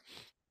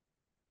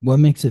 what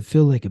makes it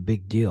feel like a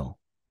big deal?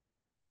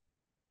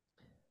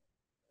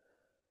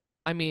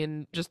 I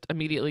mean, just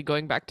immediately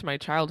going back to my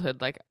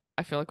childhood, like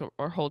I feel like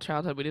our whole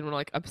childhood we didn't want to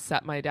like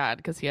upset my dad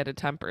because he had a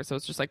temper. So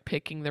it's just like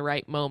picking the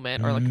right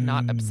moment or like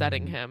not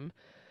upsetting Mm, him.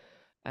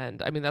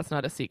 And I mean, that's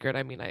not a secret.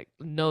 I mean, I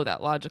know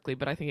that logically,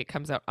 but I think it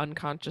comes out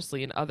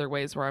unconsciously in other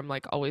ways where I'm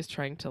like always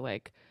trying to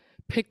like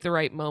pick the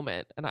right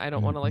moment and I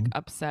don't want to like mhm,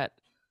 upset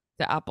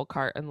the apple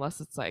cart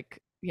unless it's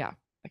like, yeah,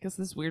 I guess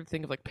this weird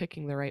thing of like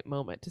picking the right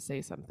moment to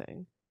say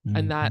something.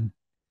 And that mhm.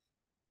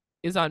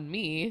 is on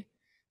me.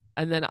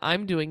 And then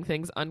I'm doing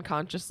things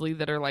unconsciously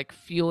that are like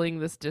fueling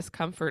this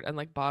discomfort and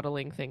like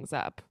bottling things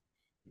up.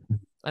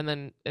 And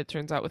then it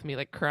turns out with me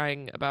like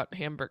crying about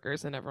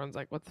hamburgers and everyone's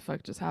like, what the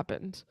fuck just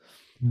happened?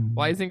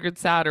 Why Mhm, is Ingrid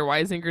sad or why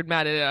is Ingrid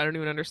mad? I don't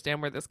even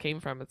understand where this came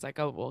from. It's like,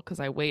 oh well, because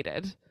I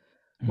waited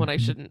when I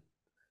mhm.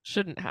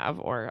 shouldn't have,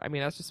 or I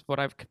mean that's just what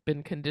I've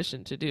been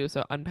conditioned to do.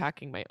 So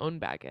unpacking my own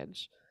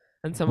baggage,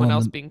 and someone Well,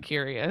 else being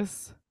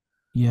curious.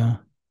 yeah,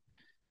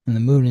 and the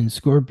moon in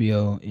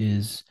Scorpio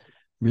is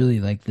really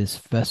like this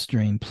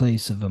festering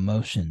place of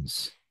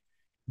emotions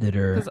that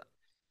Because are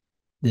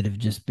that have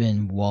just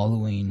been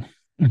wallowing,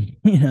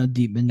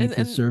 deep beneath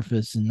the and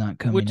surface and not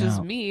coming which is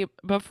out. me,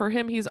 but for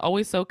him, he's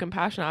always so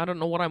compassionate. I don't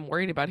know what I'm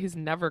worried about. He's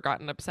never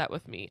gotten upset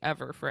with me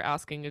ever for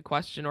asking a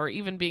question or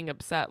even being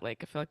upset. Like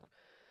I feel like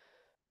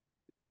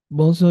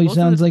Well, so he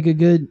most of sounds the like a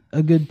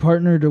good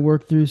partner to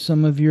work through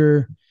some of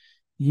your,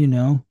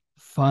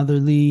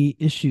 fatherly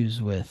issues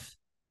with,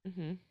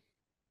 hmm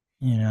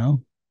you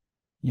know?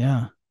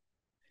 Yeah,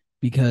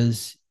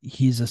 because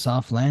he's a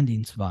soft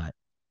landing spot.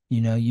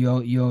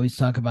 You always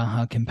talk about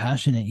how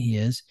compassionate he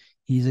is.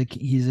 He's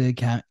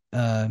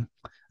a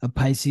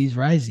Pisces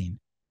rising.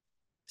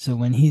 So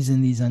when he's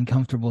in these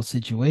uncomfortable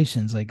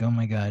situations, like, oh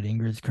my God,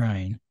 Ingrid's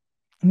crying,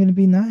 I'm gonna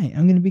be nice.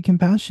 I'm gonna be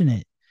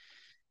compassionate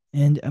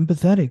and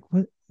empathetic.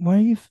 What? Why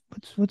are you?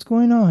 What's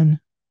going on?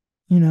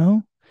 You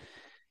know?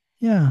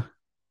 Yeah.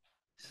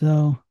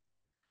 So,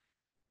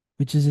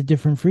 which is a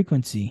different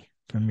frequency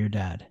from your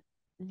dad.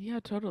 yeah,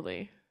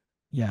 totally.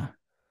 Yeah.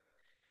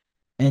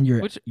 And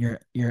your Which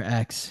your your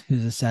ex,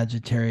 who's a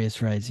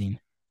Sagittarius rising.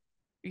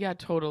 yeah,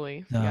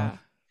 totally. So, Yeah.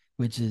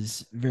 which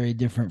is very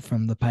different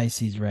from the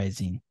Pisces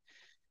rising.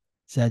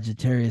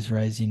 Sagittarius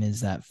rising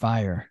is that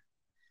fire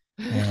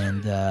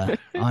and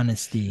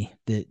honesty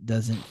that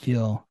doesn't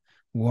feel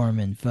warm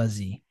and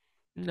fuzzy.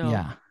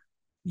 No. Yeah,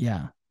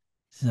 yeah.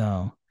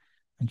 So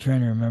I'm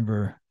trying to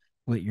remember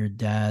what your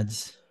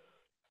dad's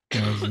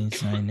rising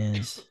sign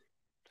is.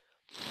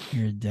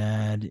 Your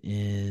dad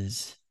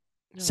is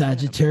Oh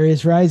man.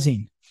 Sagittarius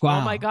rising.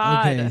 Oh my Wow.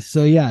 Okay. god.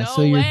 So yeah,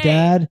 No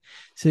way.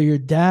 so your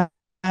dad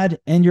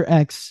and your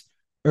ex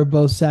are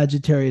both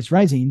Sagittarius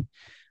rising,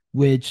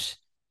 which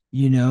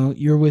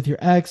you're with your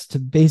ex to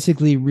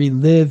basically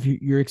relive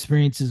your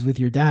experiences with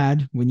your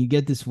dad when you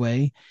get this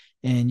way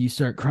and you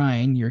start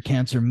crying your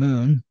Cancer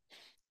moon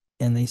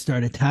and they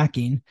start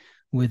attacking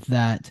with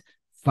that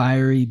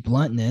fiery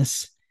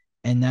bluntness,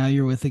 and now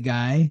you're with a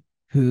guy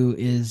who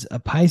is a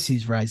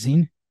Pisces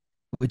rising,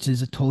 which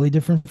is a totally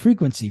different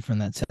frequency from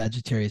that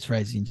Sagittarius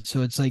rising.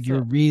 So it's like So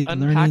you're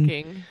relearning.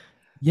 unpacking.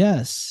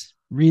 Yes,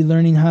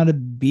 relearning how to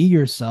be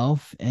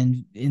yourself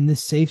and in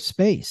this safe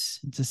space.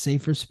 It's a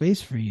safer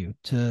space for you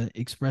to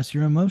express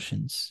your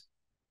emotions.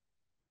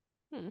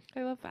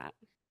 I love that.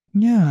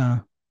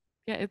 Yeah.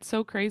 Yeah, it's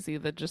so crazy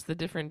that just the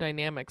different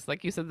dynamics.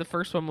 Like you said, the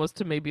first one was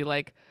to maybe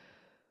like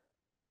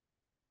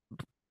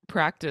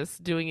practice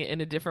doing it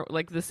in a different,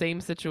 like the same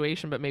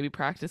situation, but maybe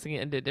practicing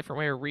it in a different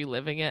way or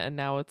reliving it. And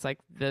now it's like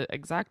the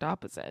exact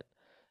opposite.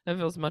 It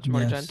feels much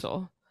more Yes.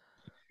 gentle.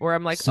 Where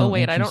I'm like, oh, So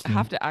wait, I don't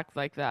have interesting. to act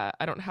like that.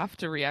 I don't have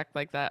to react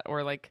like that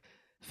or like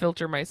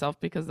filter myself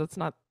because that's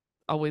not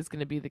always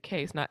going to be the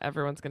case. Not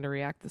everyone's going to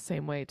react the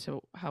same way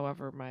to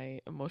however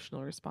my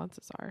emotional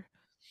responses are.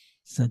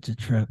 Such a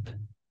trip.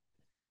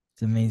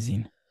 It's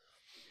amazing.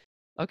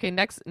 Okay,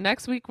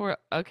 next week we're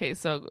okay,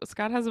 so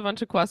Scott has a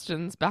bunch of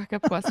questions,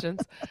 backup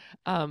questions.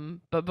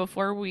 But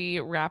before we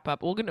wrap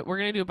up, we're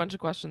gonna do a bunch of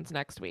questions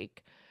next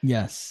week.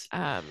 Yes.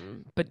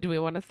 But do we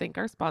want to thank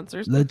our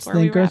sponsors Let's before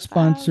we thank our wrap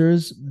up?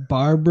 sponsors: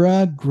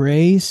 Barbara,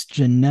 Grace,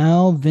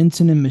 Janelle,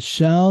 Vincent and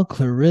Michelle,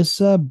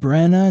 Clarissa,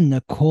 Brenna,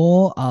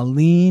 Nicole,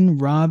 Aline,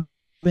 Robin,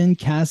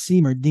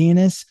 Cassie,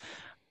 Martinez,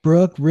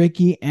 Brooke,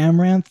 Ricky,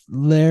 Amaranth,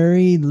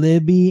 Larry,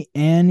 Libby,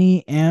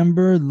 Annie,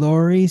 Amber,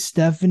 Lori,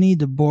 Stephanie,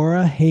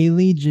 Deborah,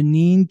 Haley,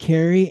 Janine,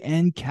 Carrie,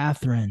 and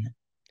Catherine.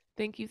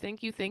 Thank you,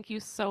 thank you, thank you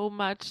so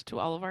much to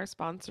all of our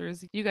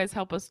sponsors. You guys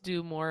help us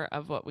do more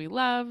of what we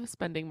love,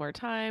 spending more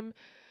time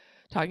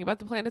talking about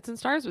the planets and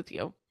stars with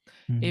you.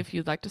 If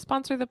you'd like to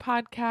sponsor the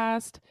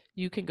podcast,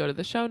 you can go to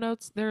the show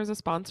notes. There is a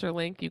sponsor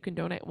link. You can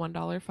donate $1,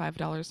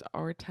 $5,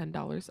 or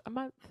 $10 a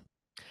month.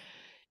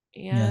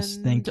 And Yes,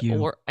 thank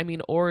you.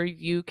 or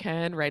you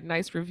can write a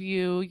nice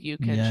review. You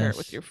can share it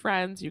with your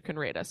friends. You can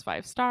rate us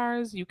 5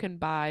 stars. You can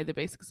buy The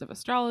Basics of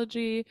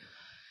Astrology,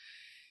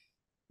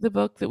 the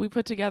book that we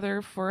put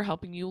together for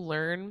helping you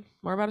learn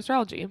more about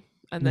astrology.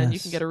 And then you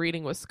can get a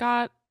reading with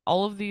Scott.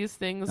 All of these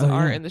things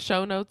are in the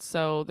show notes,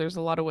 so there's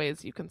a lot of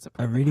ways you can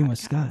support a reading with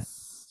Scott.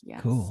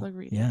 Yes, cool. A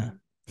reading. Yeah.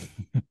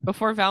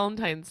 Before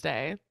Valentine's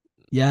Day.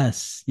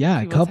 Yes.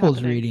 Yeah,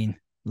 couples reading.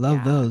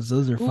 Love those.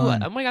 Those are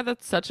fun. Oh my God,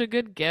 that's such a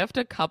good gift.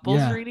 A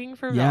couples reading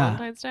for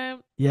Valentine's Day.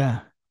 Yeah.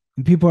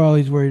 And people are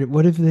always worried,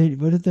 what if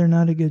they're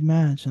not a good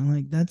match? I'm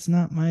like, that's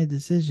not my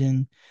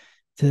decision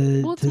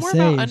to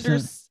say.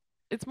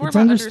 It's more it's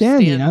about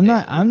understanding.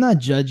 I'm not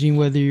judging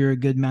whether you're a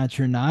good match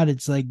or not.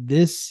 It's like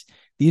these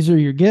are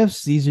your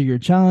gifts, these are your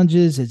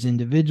challenges as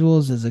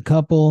individuals, as a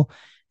couple,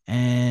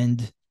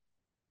 and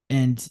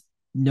having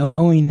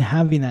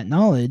that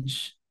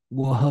knowledge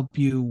will help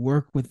you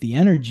work with the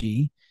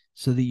energy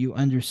so that you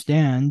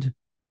understand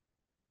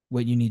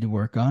what you need to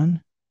work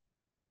on,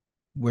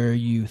 where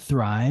you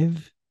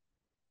thrive,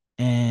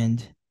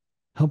 and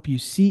help you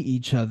see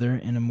each other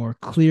in a more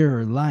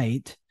clearer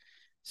light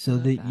so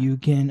that you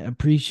can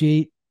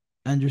appreciate,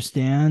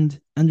 understand,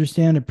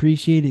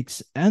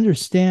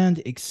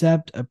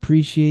 accept,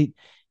 appreciate,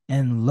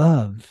 and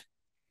love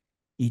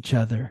each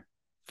other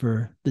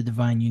for the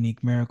divine,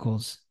 unique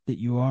miracles that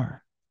you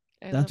are.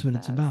 That's what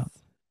it's about.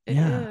 It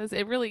is.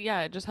 It really,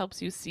 it just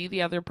helps you see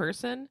the other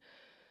person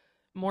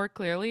more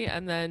clearly.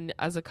 And then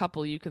as a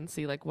couple, you can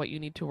see like what you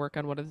need to work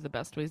on, what are the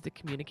best ways to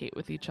communicate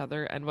with each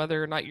other, and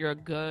whether or not you're a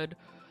good,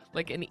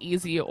 like an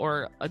easy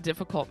or a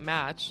difficult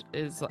match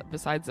is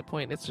besides the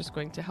point. It's just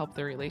going to help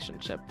the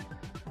relationship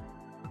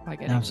by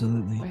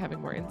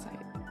having more insight.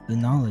 The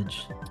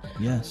knowledge.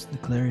 Yes, the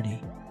clarity.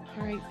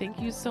 All right. Thank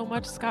you so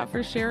much, Scott,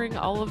 for sharing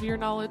all of your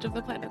knowledge of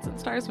the planets and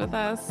stars with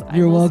us.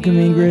 You're welcome,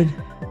 Ingrid.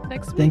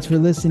 Next week. Thanks for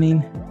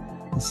listening.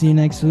 I'll see you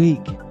next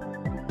week.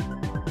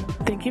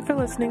 Thank you for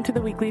listening to the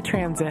Weekly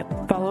Transit.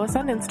 Follow us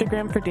on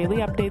Instagram for daily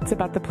updates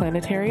about the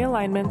planetary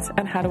alignments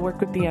and how to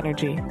work with the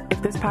energy.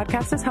 If this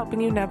podcast is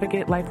helping you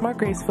navigate life more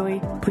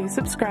gracefully, please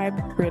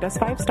subscribe, rate us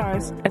 5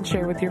 stars, and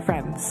share with your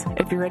friends.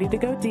 If you're ready to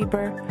go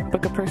deeper,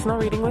 book a personal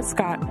reading with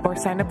Scott or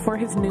sign up for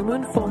his new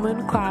moon, full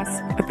moon class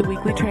at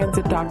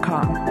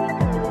theweeklytransit.com.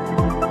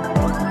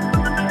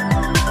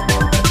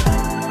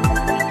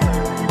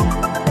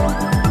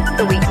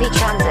 The Weekly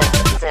Transit.